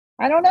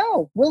I don't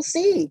know. We'll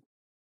see.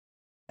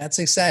 That's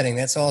exciting.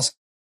 That's awesome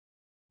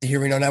to hear.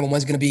 Reno 911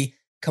 is going to be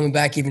coming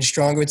back even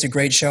stronger. It's a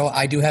great show.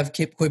 I do have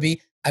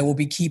Quibi. I will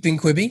be keeping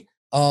Quibi.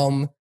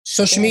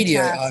 Social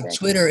media,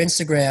 Twitter,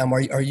 Instagram.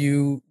 Are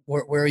you?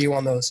 Where are you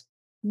on those?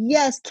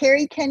 Yes,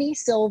 Kerri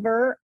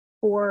Kenney-Silver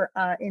for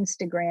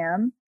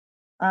Instagram,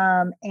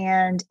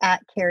 and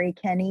at Kerri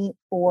Kenney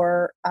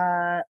for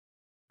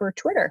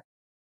Twitter.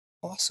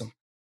 Awesome.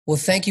 Well,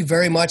 thank you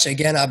very much.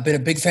 Again, I've been a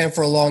big fan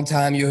for a long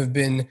time. You have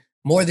been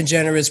more than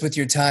generous with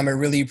your time. I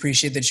really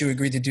appreciate that you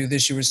agreed to do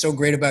this. You were so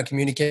great about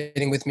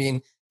communicating with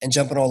me and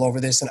jumping all over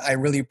this, and I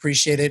really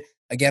appreciate it.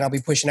 Again, I'll be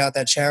pushing out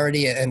that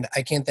charity, and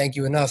I can't thank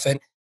you enough. And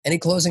any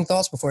closing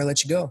thoughts before I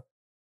let you go?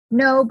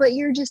 No, but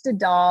you're just a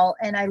doll,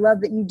 and I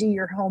love that you do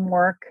your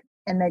homework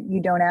and that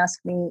you don't ask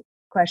me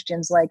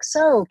questions like,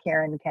 so,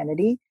 Karen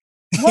Kennedy,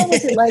 what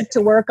was it like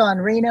to work on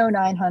Reno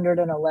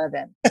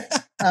 911?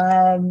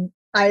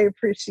 I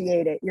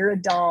appreciate it. You're a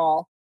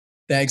doll.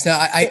 Thanks. Now,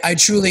 I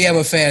truly am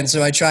a fan,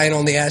 so I try and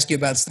only ask you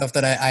about stuff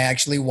that I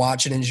actually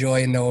watch and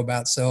enjoy and know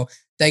about. So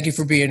thank you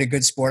for being a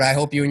good sport. I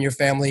hope you and your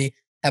family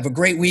have a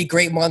great week,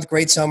 great month,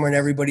 great summer, and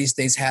everybody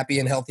stays happy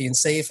and healthy and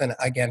safe. And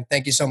again,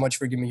 thank you so much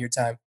for giving me your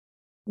time.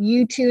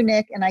 You too,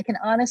 Nick. And I can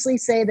honestly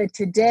say that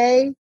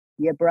today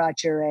you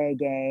brought your A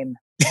game.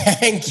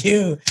 Thank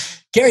you.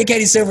 Kerri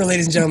Kenney-Silver,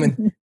 ladies and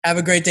gentlemen. Have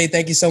a great day.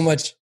 Thank you so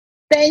much.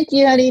 Thank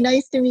you, honey.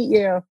 Nice to meet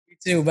you. You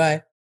too.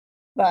 Bye.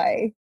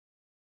 Bye.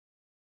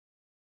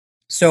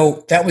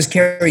 So that was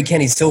Kerri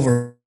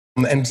Kenney-Silver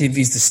from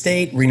MTV's The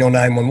State, Reno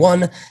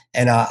 911.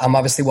 And I'm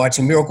obviously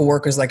watching Miracle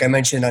Workers, like I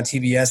mentioned, on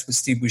TBS with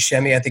Steve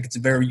Buscemi. I think it's a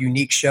very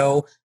unique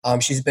show.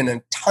 She's been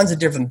in tons of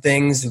different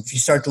things. If you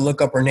start to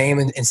look up her name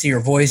and see her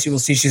voice, you will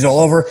see she's all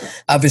over.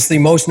 Obviously,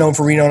 most known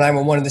for Reno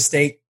 911 in The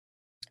State.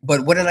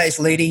 But what a nice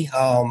lady.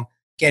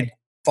 Again,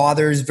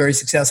 father's very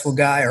successful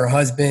guy. Her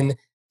husband,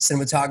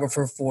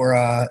 cinematographer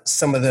for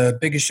some of the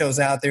biggest shows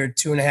out there,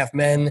 2.5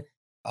 Men,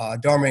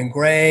 Dharma and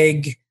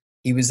Greg.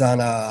 He was on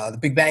The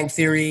Big Bang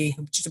Theory,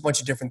 just a bunch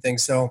of different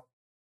things. So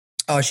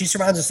she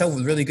surrounds herself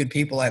with really good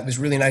people. It was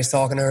really nice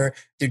talking to her.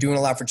 They're doing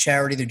a lot for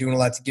charity. They're doing a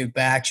lot to give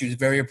back. She was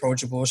very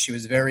approachable. She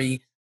was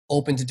very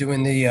open to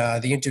doing the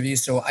interview.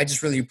 So I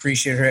just really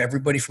appreciate her.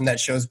 Everybody from that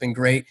show has been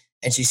great.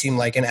 And she seemed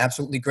like an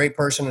absolutely great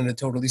person and a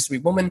totally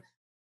sweet woman,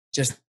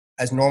 just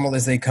as normal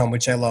as they come,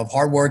 which I love.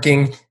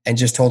 Hardworking and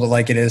just told it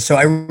like it is. So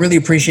I really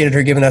appreciated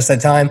her giving us that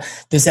time.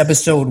 This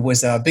episode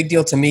was a big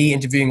deal to me,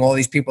 interviewing all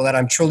these people that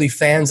I'm truly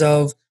fans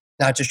of,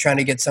 not just trying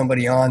to get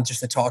somebody on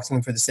just to talk to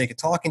them for the sake of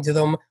talking to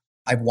them.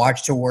 I've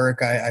watched her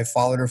work. I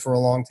followed her for a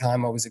long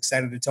time. I was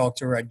excited to talk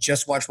to her. I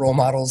just watched Role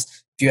Models.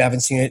 If you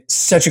haven't seen it,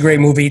 such a great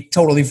movie,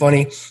 totally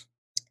funny.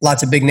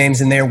 Lots of big names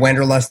in there.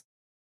 Wanderlust,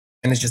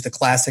 and it's just a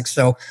classic.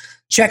 So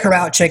check her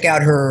out. Check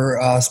out her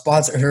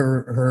sponsor,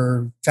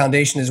 her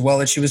foundation as well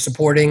that she was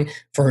supporting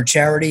for her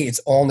charity. It's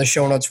all in the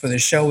show notes for the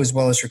show, as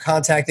well as her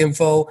contact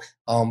info.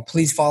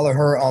 Please follow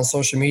her on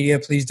social media.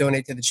 Please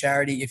donate to the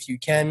charity if you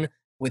can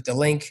with the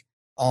link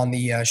on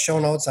the show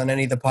notes on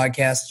any of the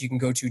podcasts. You can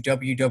go to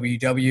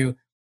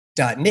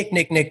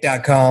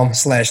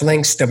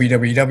www.nicknicknick.com/links,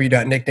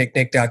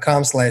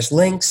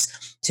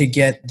 www.nicknicknick.com/links to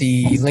get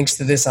the links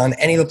to this on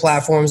any of the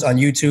platforms, on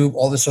YouTube,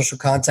 all the social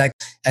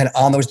contact, and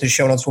on those, the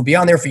show notes will be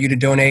on there for you to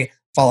donate,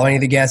 follow any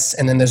of the guests.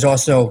 And then there's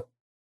also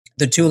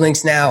the 2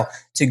 links now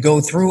to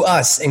go through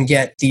us and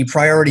get the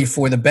priority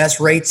for the best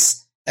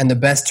rates and the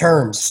best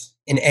terms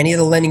in any of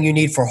the lending you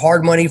need for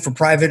hard money, for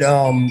private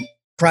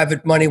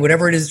money,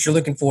 whatever it is that you're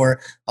looking for.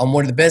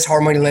 One of the best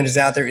hard money lenders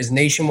out there is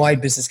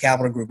Nationwide Business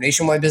Capital Group.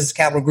 Nationwide Business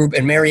Capital Group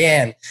and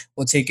Marianne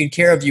will take good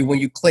care of you when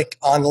you click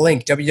on the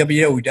link,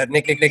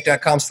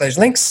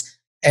 www.nicknicknick.com/links,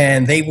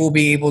 and they will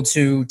be able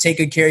to take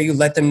good care of you.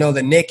 Let them know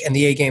that Nick and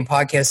the A Game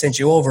podcast sent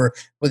you over.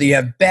 Whether you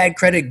have bad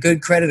credit,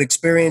 good credit,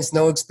 experience,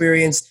 no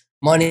experience,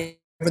 money,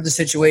 whatever the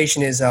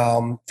situation is,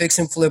 fix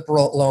and flip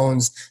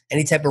loans,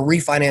 any type of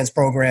refinance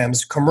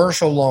programs,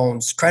 commercial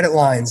loans, credit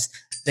lines,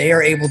 they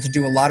are able to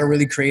do a lot of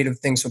really creative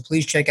things. So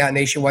please check out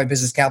Nationwide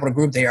Business Capital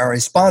Group. They are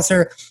a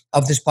sponsor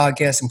of this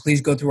podcast, and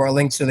please go through our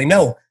link so they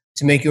know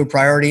to make you a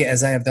priority,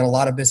 as I have done a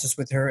lot of business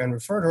with her and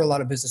referred her a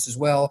lot of business as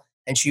well.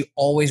 And she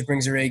always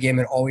brings her A game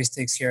and always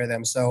takes care of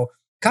them. So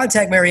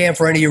contact Marianne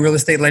for any of your real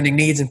estate lending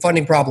needs and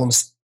funding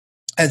problems,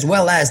 as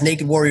well as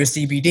Naked Warrior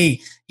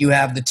CBD. You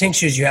have the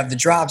tinctures, you have the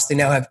drops. They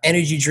now have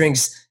energy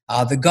drinks.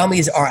 The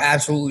gummies are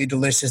absolutely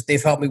delicious.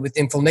 They've helped me with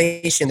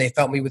inflammation. They've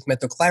helped me with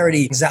mental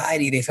clarity,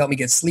 anxiety. They've helped me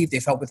get sleep.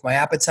 They've helped with my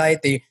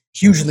appetite. They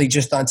hugely,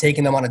 just on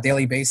taking them on a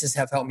daily basis,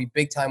 have helped me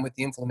big time with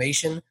the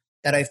inflammation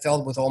that I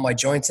felt with all my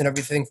joints and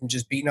everything from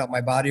just beating up my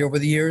body over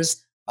the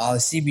years.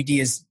 CBD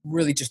is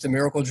really just a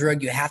miracle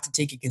drug. You have to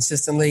take it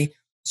consistently.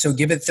 So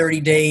give it 30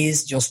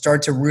 days. You'll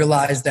start to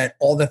realize that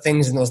all the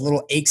things and those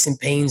little aches and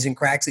pains and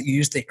cracks that you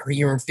used to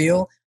hear and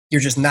feel, you're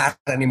just not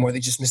anymore.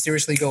 They just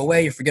mysteriously go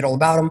away. You forget all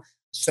about them.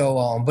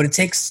 So, but it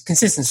takes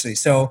consistency.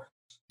 So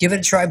give it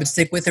a try, but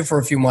stick with it for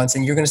a few months,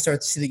 and you're going to start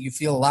to see that you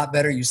feel a lot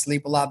better. You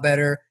sleep a lot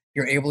better.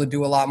 You're able to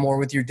do a lot more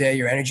with your day.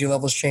 Your energy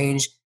levels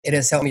change. It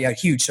has helped me out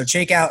huge. So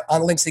check out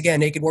on the links again,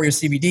 Naked Warrior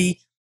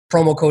CBD.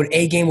 Promo code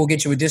A-Game will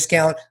get you a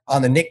discount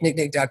on the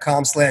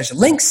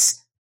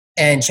nicknicknick.com/links.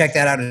 And check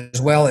that out, as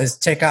well as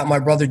check out my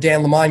brother,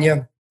 Dan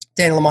Lamagna,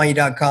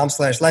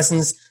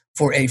 danlamagna.com/lessons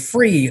for a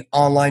free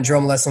online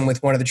drum lesson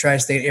with one of the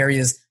tri-state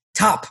area's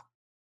top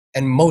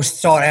and most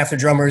sought-after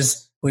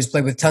drummers who has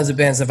played with tons of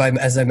bands,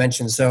 as I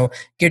mentioned. So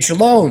get your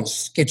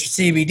loans, get your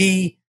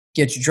CBD,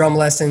 get your drum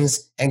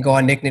lessons, and go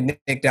on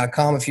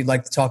nicknicknick.com if you'd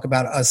like to talk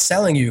about us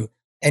selling you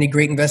any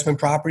great investment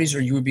properties,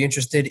 or you would be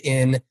interested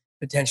in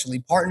potentially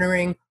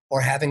partnering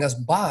or having us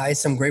buy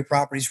some great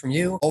properties from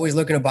you. Always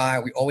looking to buy.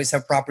 We always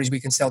have properties we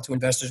can sell to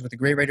investors with a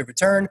great rate of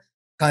return.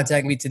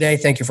 Contact me today.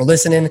 Thank you for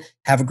listening.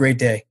 Have a great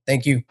day.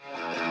 Thank you.